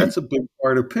 that's a big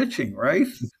part of pitching, right?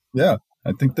 Yeah,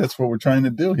 I think that's what we're trying to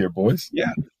do here, boys.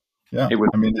 Yeah. I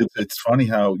mean, it's funny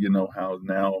how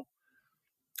now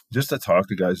just to talk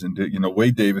to guys and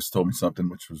Wade Davis told me something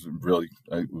which was really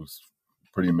it was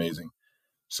pretty amazing.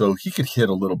 So he could hit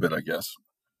a little bit, I guess.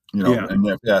 And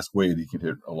if you ask Wade, he can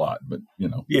hit a lot, but he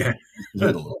could hit a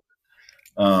little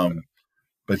bit.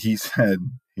 But he said,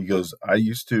 he goes, I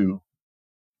used to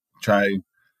try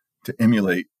to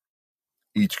emulate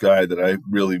each guy that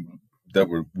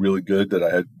were really good that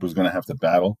I was going to have to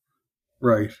battle,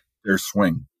 right? Their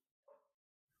swing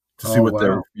to see what they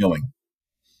were feeling.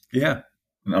 Yeah,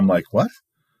 and I'm like, what?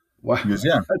 Wow. He goes,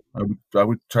 yeah, I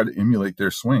would try to emulate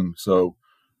their swing. So,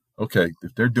 okay,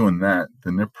 if they're doing that,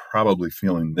 then they're probably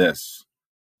feeling this.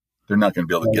 They're not going to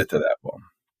be able to get to that ball,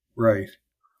 right?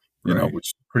 Which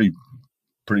is pretty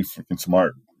freaking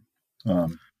smart.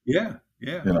 Yeah.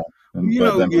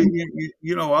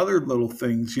 Other little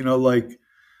things, they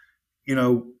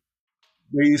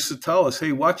used to tell us,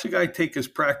 hey, watch a guy take his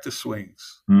practice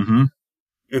swings. Mm-hmm.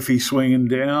 If he's swinging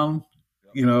down,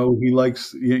 he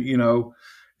likes,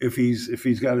 if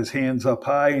he's got his hands up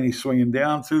high and he's swinging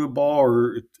down through the ball,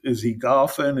 or is he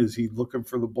golfing? Is he looking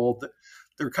for the ball?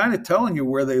 They're kind of telling you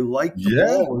where they like the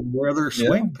ball and where their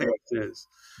swing path is.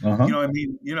 Uh-huh.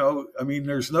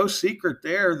 There's no secret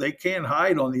there. They can't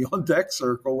hide on the on deck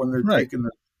circle when they're taking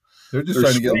They're just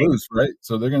trying to get swinging. loose, right?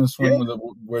 So they're going to swing Yeah. with it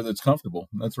where it's comfortable.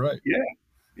 That's right.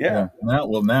 Yeah.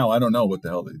 Now I don't know what the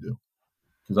hell they do,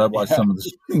 because I watched some of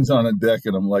the swings on a deck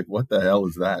and I'm like, what the hell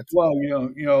is that? Well,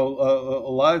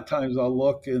 a lot of times I'll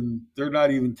look and they're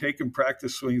not even taking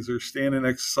practice swings. They're standing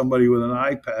next to somebody with an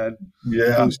iPad.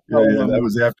 Yeah. That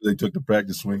was after they took the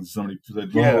practice swings. Somebody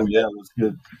said, "Oh, yeah, that's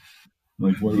good."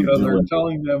 Like, what are we They're doing?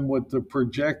 telling them what the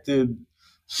projected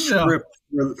script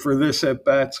for this at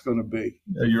bat's going to be.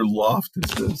 Yeah, your loft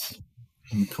is this.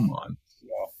 I mean, come on.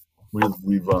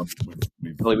 We've got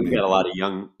a lot of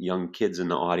young kids in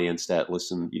the audience that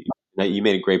listen. You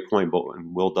made a great point, but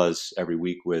Will does every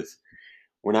week with,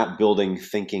 we're not building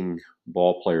thinking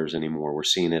ball players anymore. We're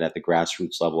seeing it at the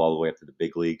grassroots level all the way up to the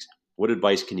big leagues. What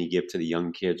advice can you give to the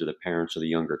young kids or the parents or the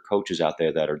younger coaches out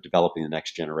there that are developing the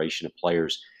next generation of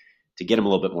players to get them a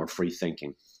little bit more free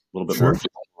thinking, a little bit more free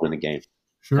in the game?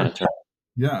 Sure. Kind of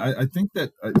yeah, I think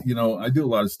that, I do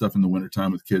a lot of stuff in the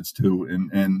wintertime with kids too.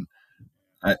 And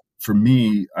for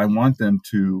me, I want them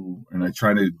to, and I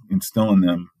try to instill in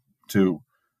them to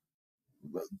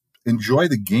enjoy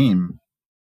the game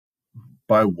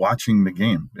by watching the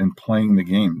game and playing the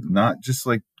game, not just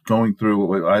like going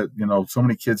through. So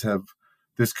many kids have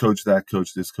this coach, that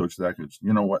coach, this coach, that coach.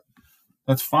 You know what?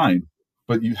 That's fine,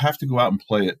 but you have to go out and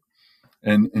play it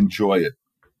and enjoy it.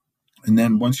 And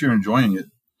then once you're enjoying it,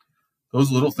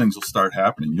 those little things will start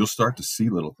happening. You'll start to see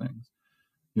little things.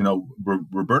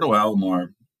 Roberto Alomar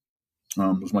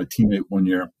was my teammate one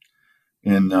year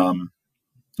in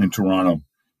Toronto.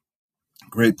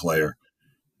 Great player.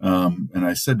 And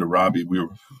I said to Robbie, we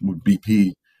were with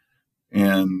BP,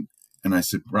 and I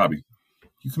said, "Robbie,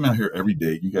 you come out here every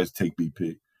day. You guys take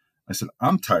BP." I said,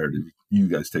 "I'm tired of you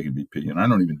guys taking BP, and I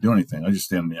don't even do anything. I just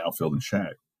stand in the outfield and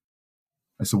shag."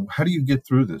 I said, "How do you get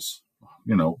through this?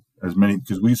 As many,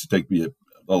 because we used to take BP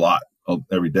a lot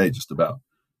every day, just about."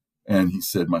 And he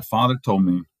said, "My father told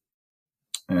me,"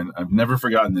 and I've never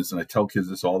forgotten this, and I tell kids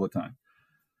this all the time.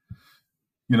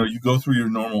 You go through your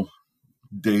normal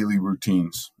daily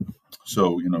routines.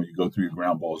 So, you go through your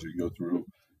ground balls, or you go through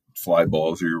fly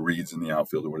balls, or your reads in the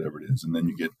outfield, or whatever it is. And then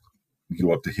you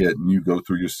go up to hit, and you go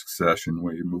through your succession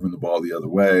where you're moving the ball the other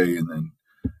way and then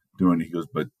doing it. He goes,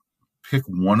 "But pick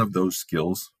one of those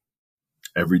skills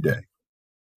every day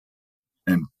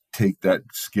and take that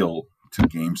skill to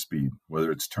game speed,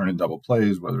 whether it's turning double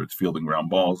plays, whether it's fielding ground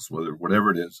balls, whatever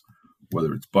it is,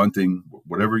 whether it's bunting,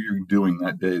 whatever you're doing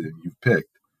that day that you've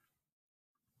picked,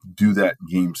 do that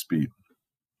game speed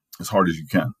as hard as you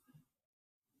can.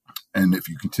 And if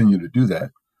you continue to do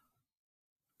that,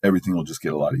 everything will just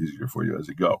get a lot easier for you as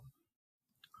you go."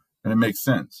 And it makes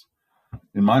sense.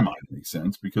 In my mind, it makes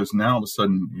sense, because now all of a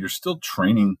sudden you're still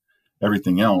training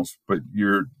everything else, but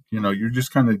you're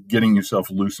just kind of getting yourself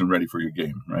loose and ready for your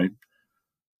game, right?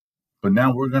 But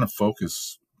now we're going to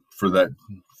focus for that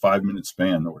 5-minute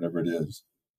span or whatever it is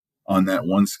on that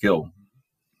one skill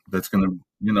that's going to,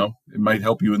 it might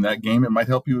help you in that game. It might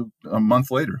help you a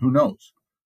month later. Who knows?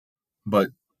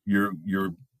 But you're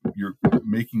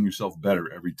making yourself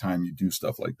better every time you do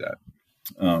stuff like that.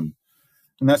 And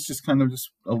that's just kind of just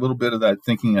a little bit of that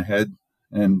thinking ahead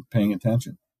and paying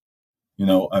attention.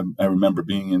 I remember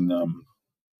being in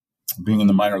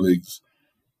the minor leagues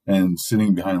and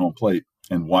sitting behind home plate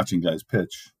and watching guys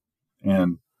pitch.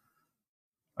 And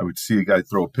I would see a guy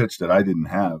throw a pitch that I didn't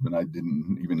have, and I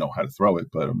didn't even know how to throw it.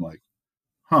 But I'm like,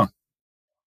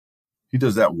 he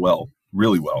does that well,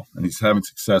 really well, and he's having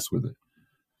success with it.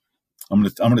 I'm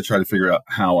gonna try to figure out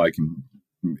how I can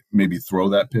maybe throw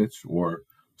that pitch or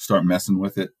start messing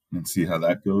with it and see how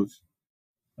that goes.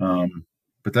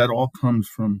 But that all comes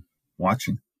from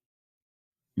watching.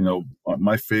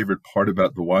 My favorite part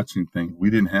about the watching thing, we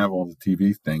didn't have all the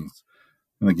TV things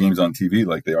and the games on TV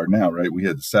like they are now, right? We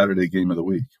had the Saturday game of the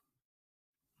week,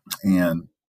 and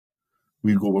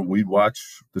we'd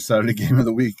watch the Saturday game of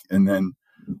the week, and then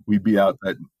we'd be out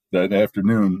that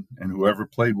afternoon, and whoever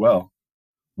played well,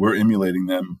 we're emulating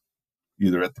them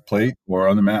either at the plate or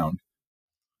on the mound.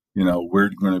 We're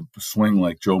going to swing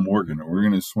like Joe Morgan, or we're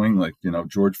going to swing like,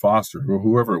 George Foster, or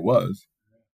whoever it was.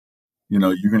 You're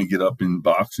going to get up in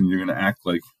box and you're going to act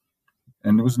like,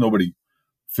 and there was nobody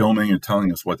filming and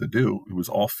telling us what to do. It was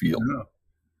all feel.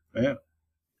 Yeah.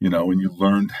 And you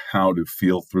learned how to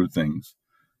feel through things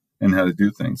and how to do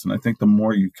things. And I think the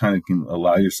more you kind of can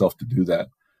allow yourself to do that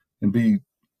and be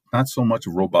not so much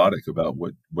robotic about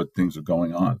what things are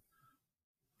going on.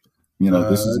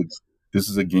 This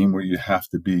is a game where you have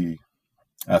to be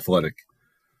athletic.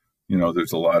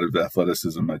 There's a lot of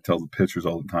athleticism. I tell the pitchers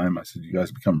all the time, I said, you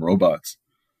guys become robots.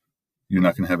 You're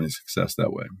not going to have any success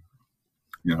that way.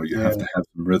 You have to have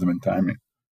some rhythm and timing.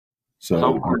 So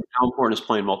how important is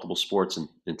playing multiple sports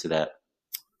into that?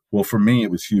 well, for me, it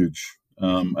was huge.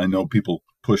 I know people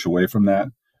push away from that.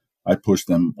 I pushed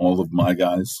them, all of my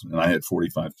guys, and I had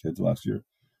 45 kids last year.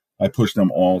 I pushed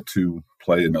them all to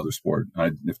play another sport.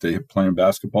 If they playing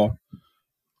basketball,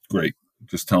 great.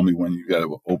 Just tell me when you got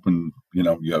to open,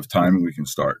 you have time and we can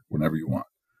start whenever you want.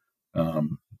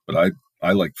 But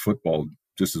I liked football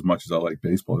just as much as I like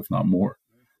baseball, if not more.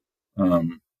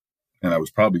 And I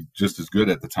was probably just as good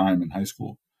at the time in high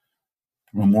school.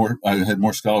 I had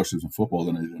more scholarships in football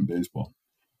than I did in baseball.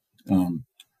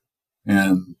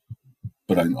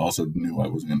 But I also knew I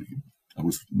was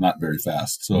not very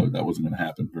fast, so that wasn't going to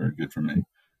happen very good for me.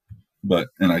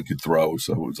 And I could throw,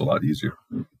 so it was a lot easier.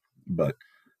 But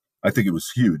I think it was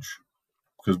huge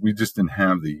because we just didn't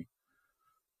have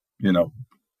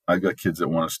I got kids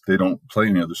that they don't play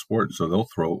any other sport, so they'll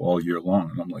throw all year long.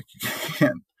 And I'm like,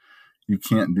 you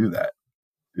can't do that.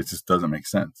 It just doesn't make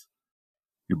sense.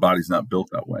 Your body's not built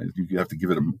that way. You have to give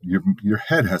it your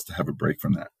head has to have a break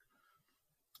from that.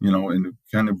 And it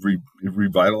kind of it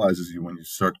revitalizes you when you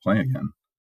start playing again.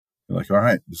 You're like, all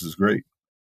right, this is great.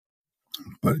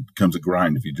 But it becomes a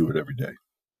grind if you do it every day.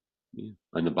 Yeah.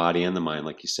 And the body and the mind,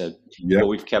 like you said. Yep. Well,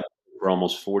 we've kept for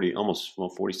almost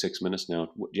 46 minutes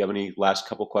now. Do you have any last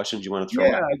couple questions you want to throw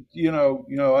Yeah, out?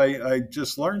 I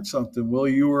just learned something. Will,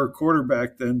 you were a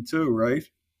quarterback then too, right?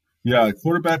 Yeah,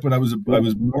 quarterback, but I was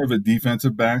more of a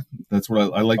defensive back. That's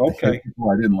what I liked. Okay. To hit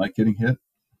people. I didn't like getting hit.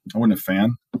 I wasn't a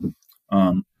fan.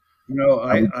 I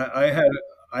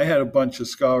had a bunch of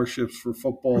scholarships for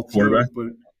football too, but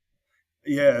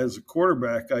yeah, as a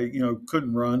quarterback, I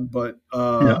couldn't run, but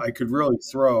I could really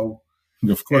throw.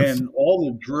 Of course. And all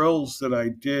the drills that I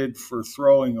did for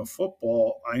throwing a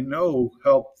football, I know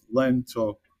helped lend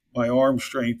to my arm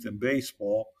strength in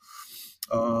baseball.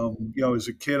 As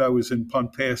a kid, I was in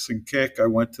punt, pass, and kick. I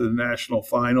went to the national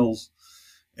finals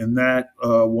in that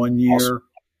 1 year.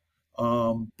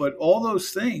 Awesome. But all those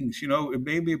things, it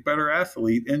made me a better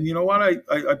athlete. And you know what?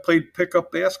 I played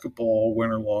pickup basketball all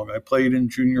winter long. I played in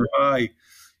junior high,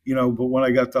 but when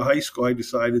I got to high school, I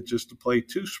decided just to play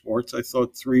two sports. I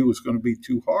thought three was going to be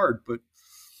too hard. But,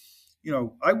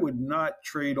 I would not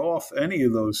trade off any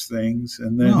of those things.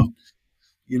 And then,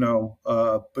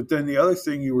 but then the other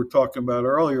thing you were talking about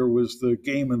earlier was the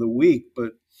game of the week.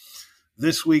 But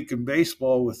this week in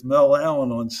baseball with Mel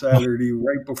Allen on Saturday,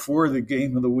 right before the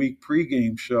game of the week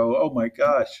pregame show. Oh my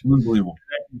gosh. Unbelievable.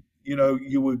 And,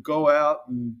 you would go out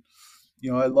and,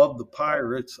 I love the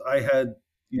Pirates. I had,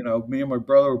 me and my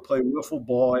brother would play wiffle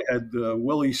ball. I had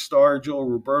Willie Stargell,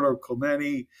 Roberto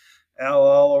Clemente, Al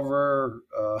Oliver.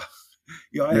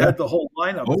 I had the whole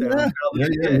lineup down.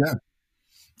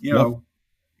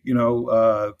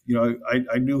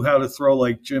 I knew how to throw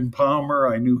like Jim Palmer.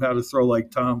 I knew how to throw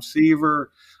like Tom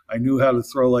Seaver. I knew how to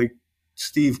throw like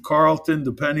Steve Carlton,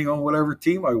 depending on whatever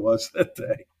team I was that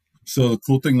day. So the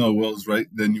cool thing though, Will, is right.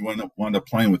 Then you wound up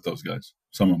playing with those guys,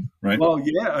 some of them, right? Well,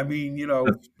 yeah. I mean, I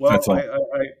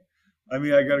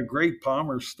got a great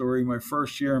Palmer story. My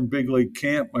first year in big league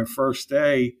camp, my first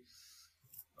day,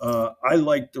 I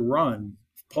liked to run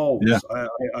poles. Yeah.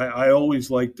 I always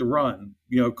liked to run,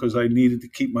 because I needed to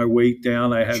keep my weight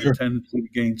down. I had a tendency to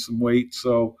gain some weight.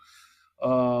 So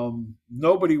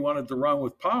nobody wanted to run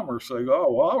with Palmer. So I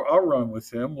go, well, I'll run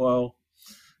with him. Well,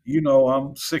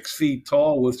 I'm 6 feet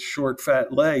tall with short,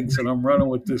 fat legs, and I'm running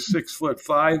with this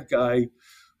 6'5" guy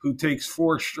who takes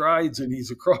 4 strides and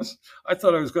he's across. I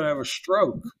thought I was going to have a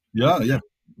stroke. Yeah. Yep.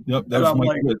 That was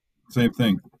my same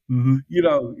thing. Mm-hmm.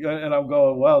 And I'm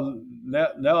going, well,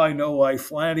 now I know why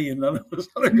Flanny and none of those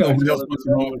other guys.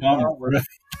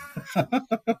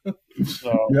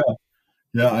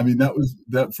 Yeah. I mean,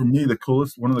 that for me,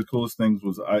 one of the coolest things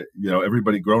was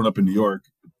everybody growing up in New York,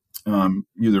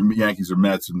 either Yankees or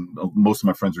Mets, and most of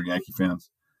my friends are Yankee fans.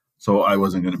 So I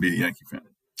wasn't going to be a Yankee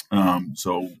fan.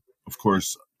 So of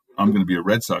course I'm going to be a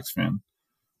Red Sox fan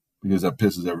because that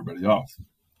pisses everybody off.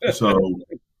 So,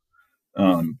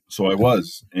 so I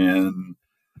was, and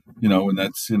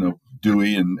that's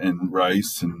Dewey and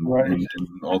Rice and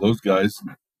all those guys.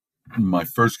 My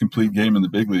first complete game in the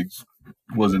big leagues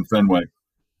was in Fenway.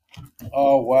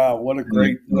 Oh wow! What a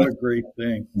great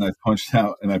thing! And I punched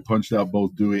out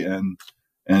both Dewey and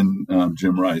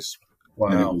Jim Rice. Wow!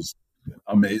 And it was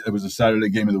amazing. It was a Saturday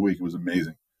game of the week. It was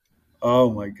amazing.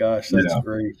 Oh my gosh, that's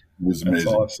great! It was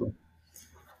amazing. That's awesome.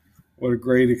 What a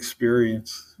great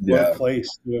experience! Yeah. What a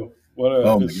place too!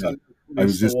 Oh my God! I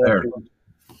was just there.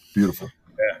 Beautiful.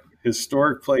 Yeah,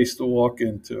 historic place to walk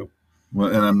into.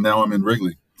 Well, and I'm in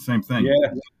Wrigley. Same thing.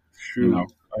 Yeah. Shoot.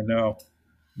 I know.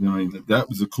 That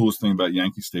was the coolest thing about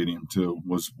Yankee Stadium too,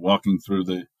 was walking through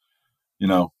the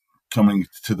coming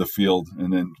to the field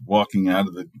and then walking out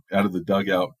of the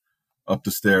dugout up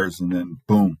the stairs, and then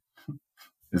boom,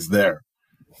 is there.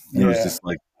 And it was just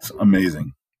like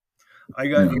amazing. I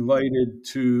got invited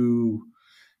to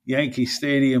Yankee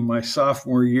Stadium my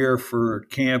sophomore year for a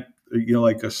camp,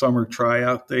 like a summer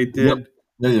tryout they did.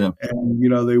 Yeah.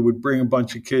 And, they would bring a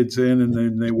bunch of kids in, and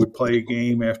then they would play a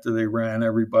game after they ran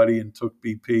everybody and took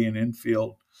BP and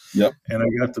infield. Yep. And I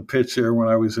got to pitch there when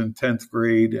I was in 10th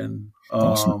grade. And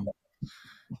awesome.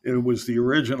 It was the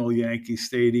original Yankee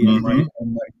Stadium. Mm-hmm.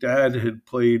 And my dad had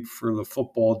played for the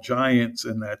football giants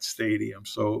in that stadium.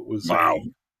 So it was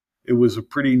it was a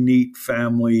pretty neat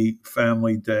family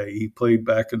day. He played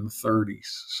back in the 30s.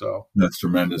 So that's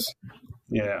tremendous.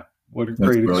 Yeah. What a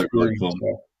great experience. Really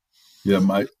cool. Yeah,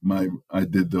 I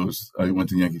did those. I went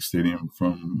to Yankee Stadium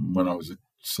from when I was a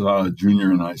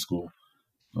junior in high school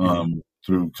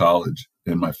through college.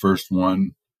 And my first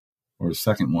one or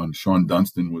second one, Sean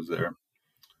Dunston was there.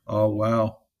 Oh,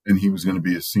 wow. And he was going to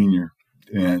be a senior.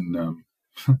 And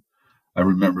I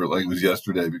remember it like it was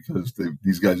yesterday because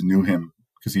these guys knew him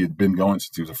because he had been going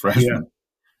since he was a freshman.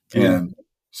 Yeah. And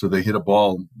so they hit a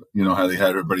ball, how they had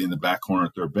everybody in the back corner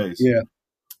at third base. Yeah.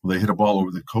 Well, they hit a ball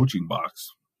over the coaching box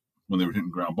when they were hitting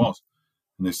ground balls.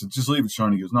 And they said, just leave it,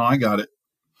 Sean. He goes, no, I got it.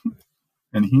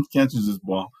 And he catches this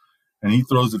ball and he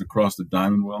throws it across the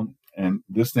diamond well. And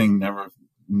this thing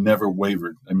never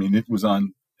wavered. I mean, it was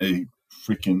on a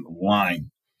freaking line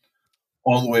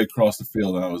all the way across the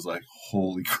field. And I was like,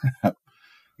 holy crap.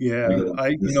 Yeah.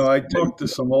 I talked to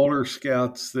some older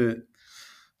scouts that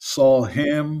saw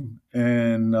him,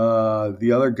 and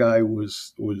the other guy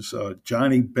was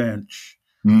Johnny Bench.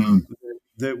 Mm.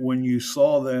 That when you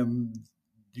saw them,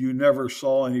 you never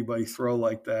saw anybody throw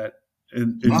like that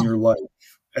in your life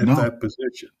at that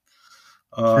position.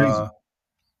 I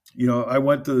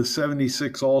went to the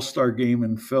 76 All-Star game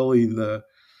in Philly. The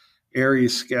area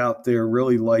scout there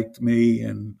really liked me,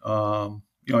 and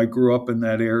I grew up in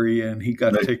that area, and he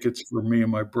got tickets for me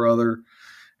and my brother,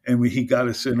 and he got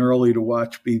us in early to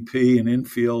watch BP and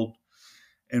infield.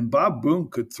 And Bob Boone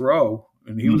could throw,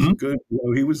 and he was good.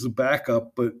 He was the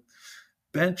backup, but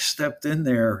Bench stepped in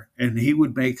there and he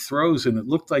would make throws, and it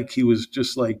looked like he was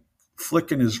just like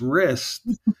flicking his wrist.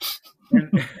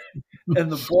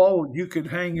 and the ball, you could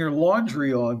hang your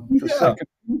laundry on the second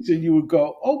piece, and you would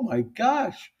go, oh my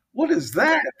gosh, what is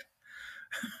that?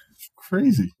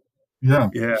 Crazy. Yeah.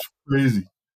 It's crazy.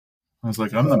 I was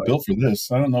like, I'm not built for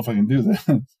this. I don't know if I can do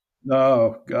that.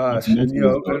 No, gosh. And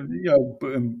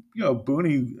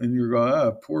Booney, and you're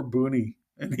going, poor Booney.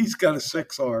 And he's got a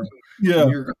 6 arm. Yeah.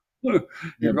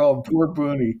 You're going, poor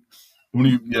Booney.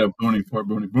 Booney, poor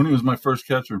Booney. Booney was my first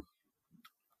catcher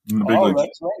in the big leagues.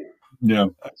 That's right. Yeah.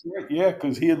 That's right. Yeah,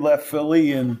 because he had left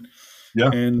Philly and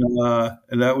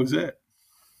that was it.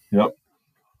 Yep.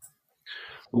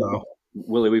 So,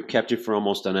 Willie, we've kept you for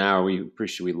almost an hour. We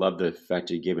love the fact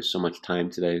that you gave us so much time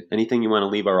today. Anything you want to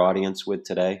leave our audience with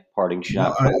today? Parting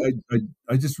shot.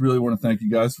 I just really want to thank you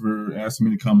guys for asking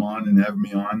me to come on and having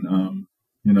me on.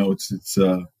 It's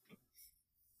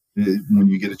when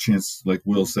you get a chance, like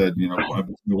Will said, you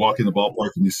walk in the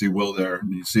ballpark and you see Will there,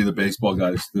 and you see the baseball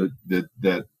guys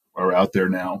that are out there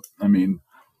now. I mean,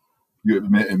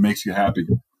 it makes you happy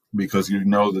because you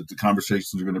know that the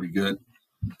conversations are going to be good.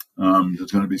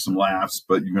 There's going to be some laughs,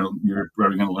 but you're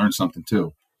probably going to learn something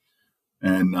too.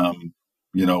 And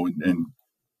and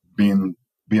being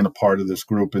a part of this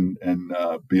group and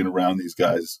being around these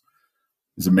guys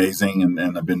is amazing,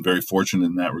 and I've been very fortunate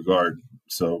in that regard.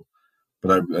 So,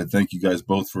 but I thank you guys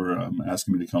both for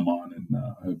asking me to come on,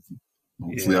 and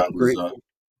hopefully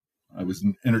I was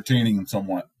entertaining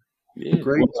somewhat. Yeah,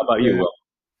 great. How about you, Will?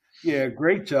 Yeah,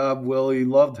 great job, Willie.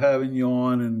 Loved having you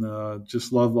on, and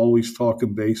just love always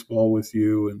talking baseball with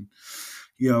you. And,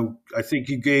 I think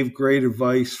you gave great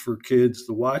advice for kids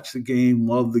to watch the game,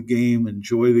 love the game,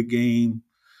 enjoy the game.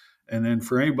 And then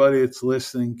for anybody that's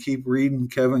listening, keep reading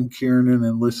Kevin Kiernan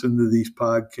and listen to these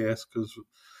podcasts, because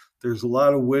there's a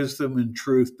lot of wisdom and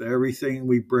truth to everything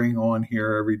we bring on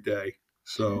here every day.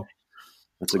 So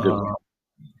that's a good one.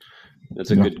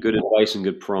 That's a good advice and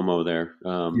good promo there.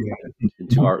 And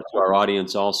to our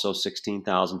audience also,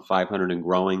 16,500 and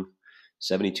growing,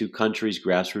 72 countries,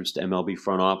 grassroots to MLB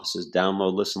front offices.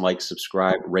 Download, listen, like,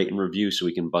 subscribe, rate, and review so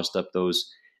we can bust up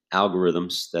those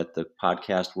algorithms that the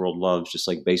podcast world loves, just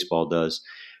like baseball does.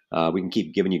 We can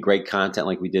keep giving you great content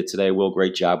like we did today. Will,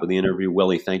 great job with the interview.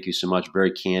 Willie, thank you so much.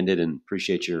 Very candid, and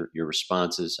appreciate your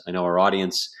responses. I know our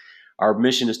audience, our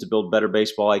mission is to build better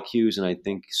baseball IQs, and I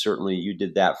think certainly you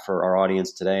did that for our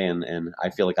audience today, and I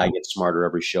feel like I get smarter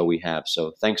every show we have.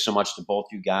 So thanks so much to both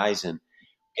you guys, and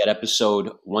Get episode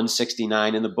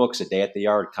 169 in the books, A Day at the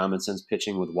Yard, Common Sense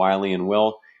Pitching with Wiley and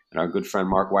Will, and our good friend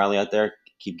Mark Wiley out there.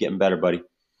 Keep getting better, buddy.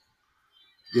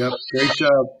 Yep. Great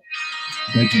job.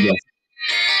 Thank you,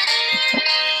 guys.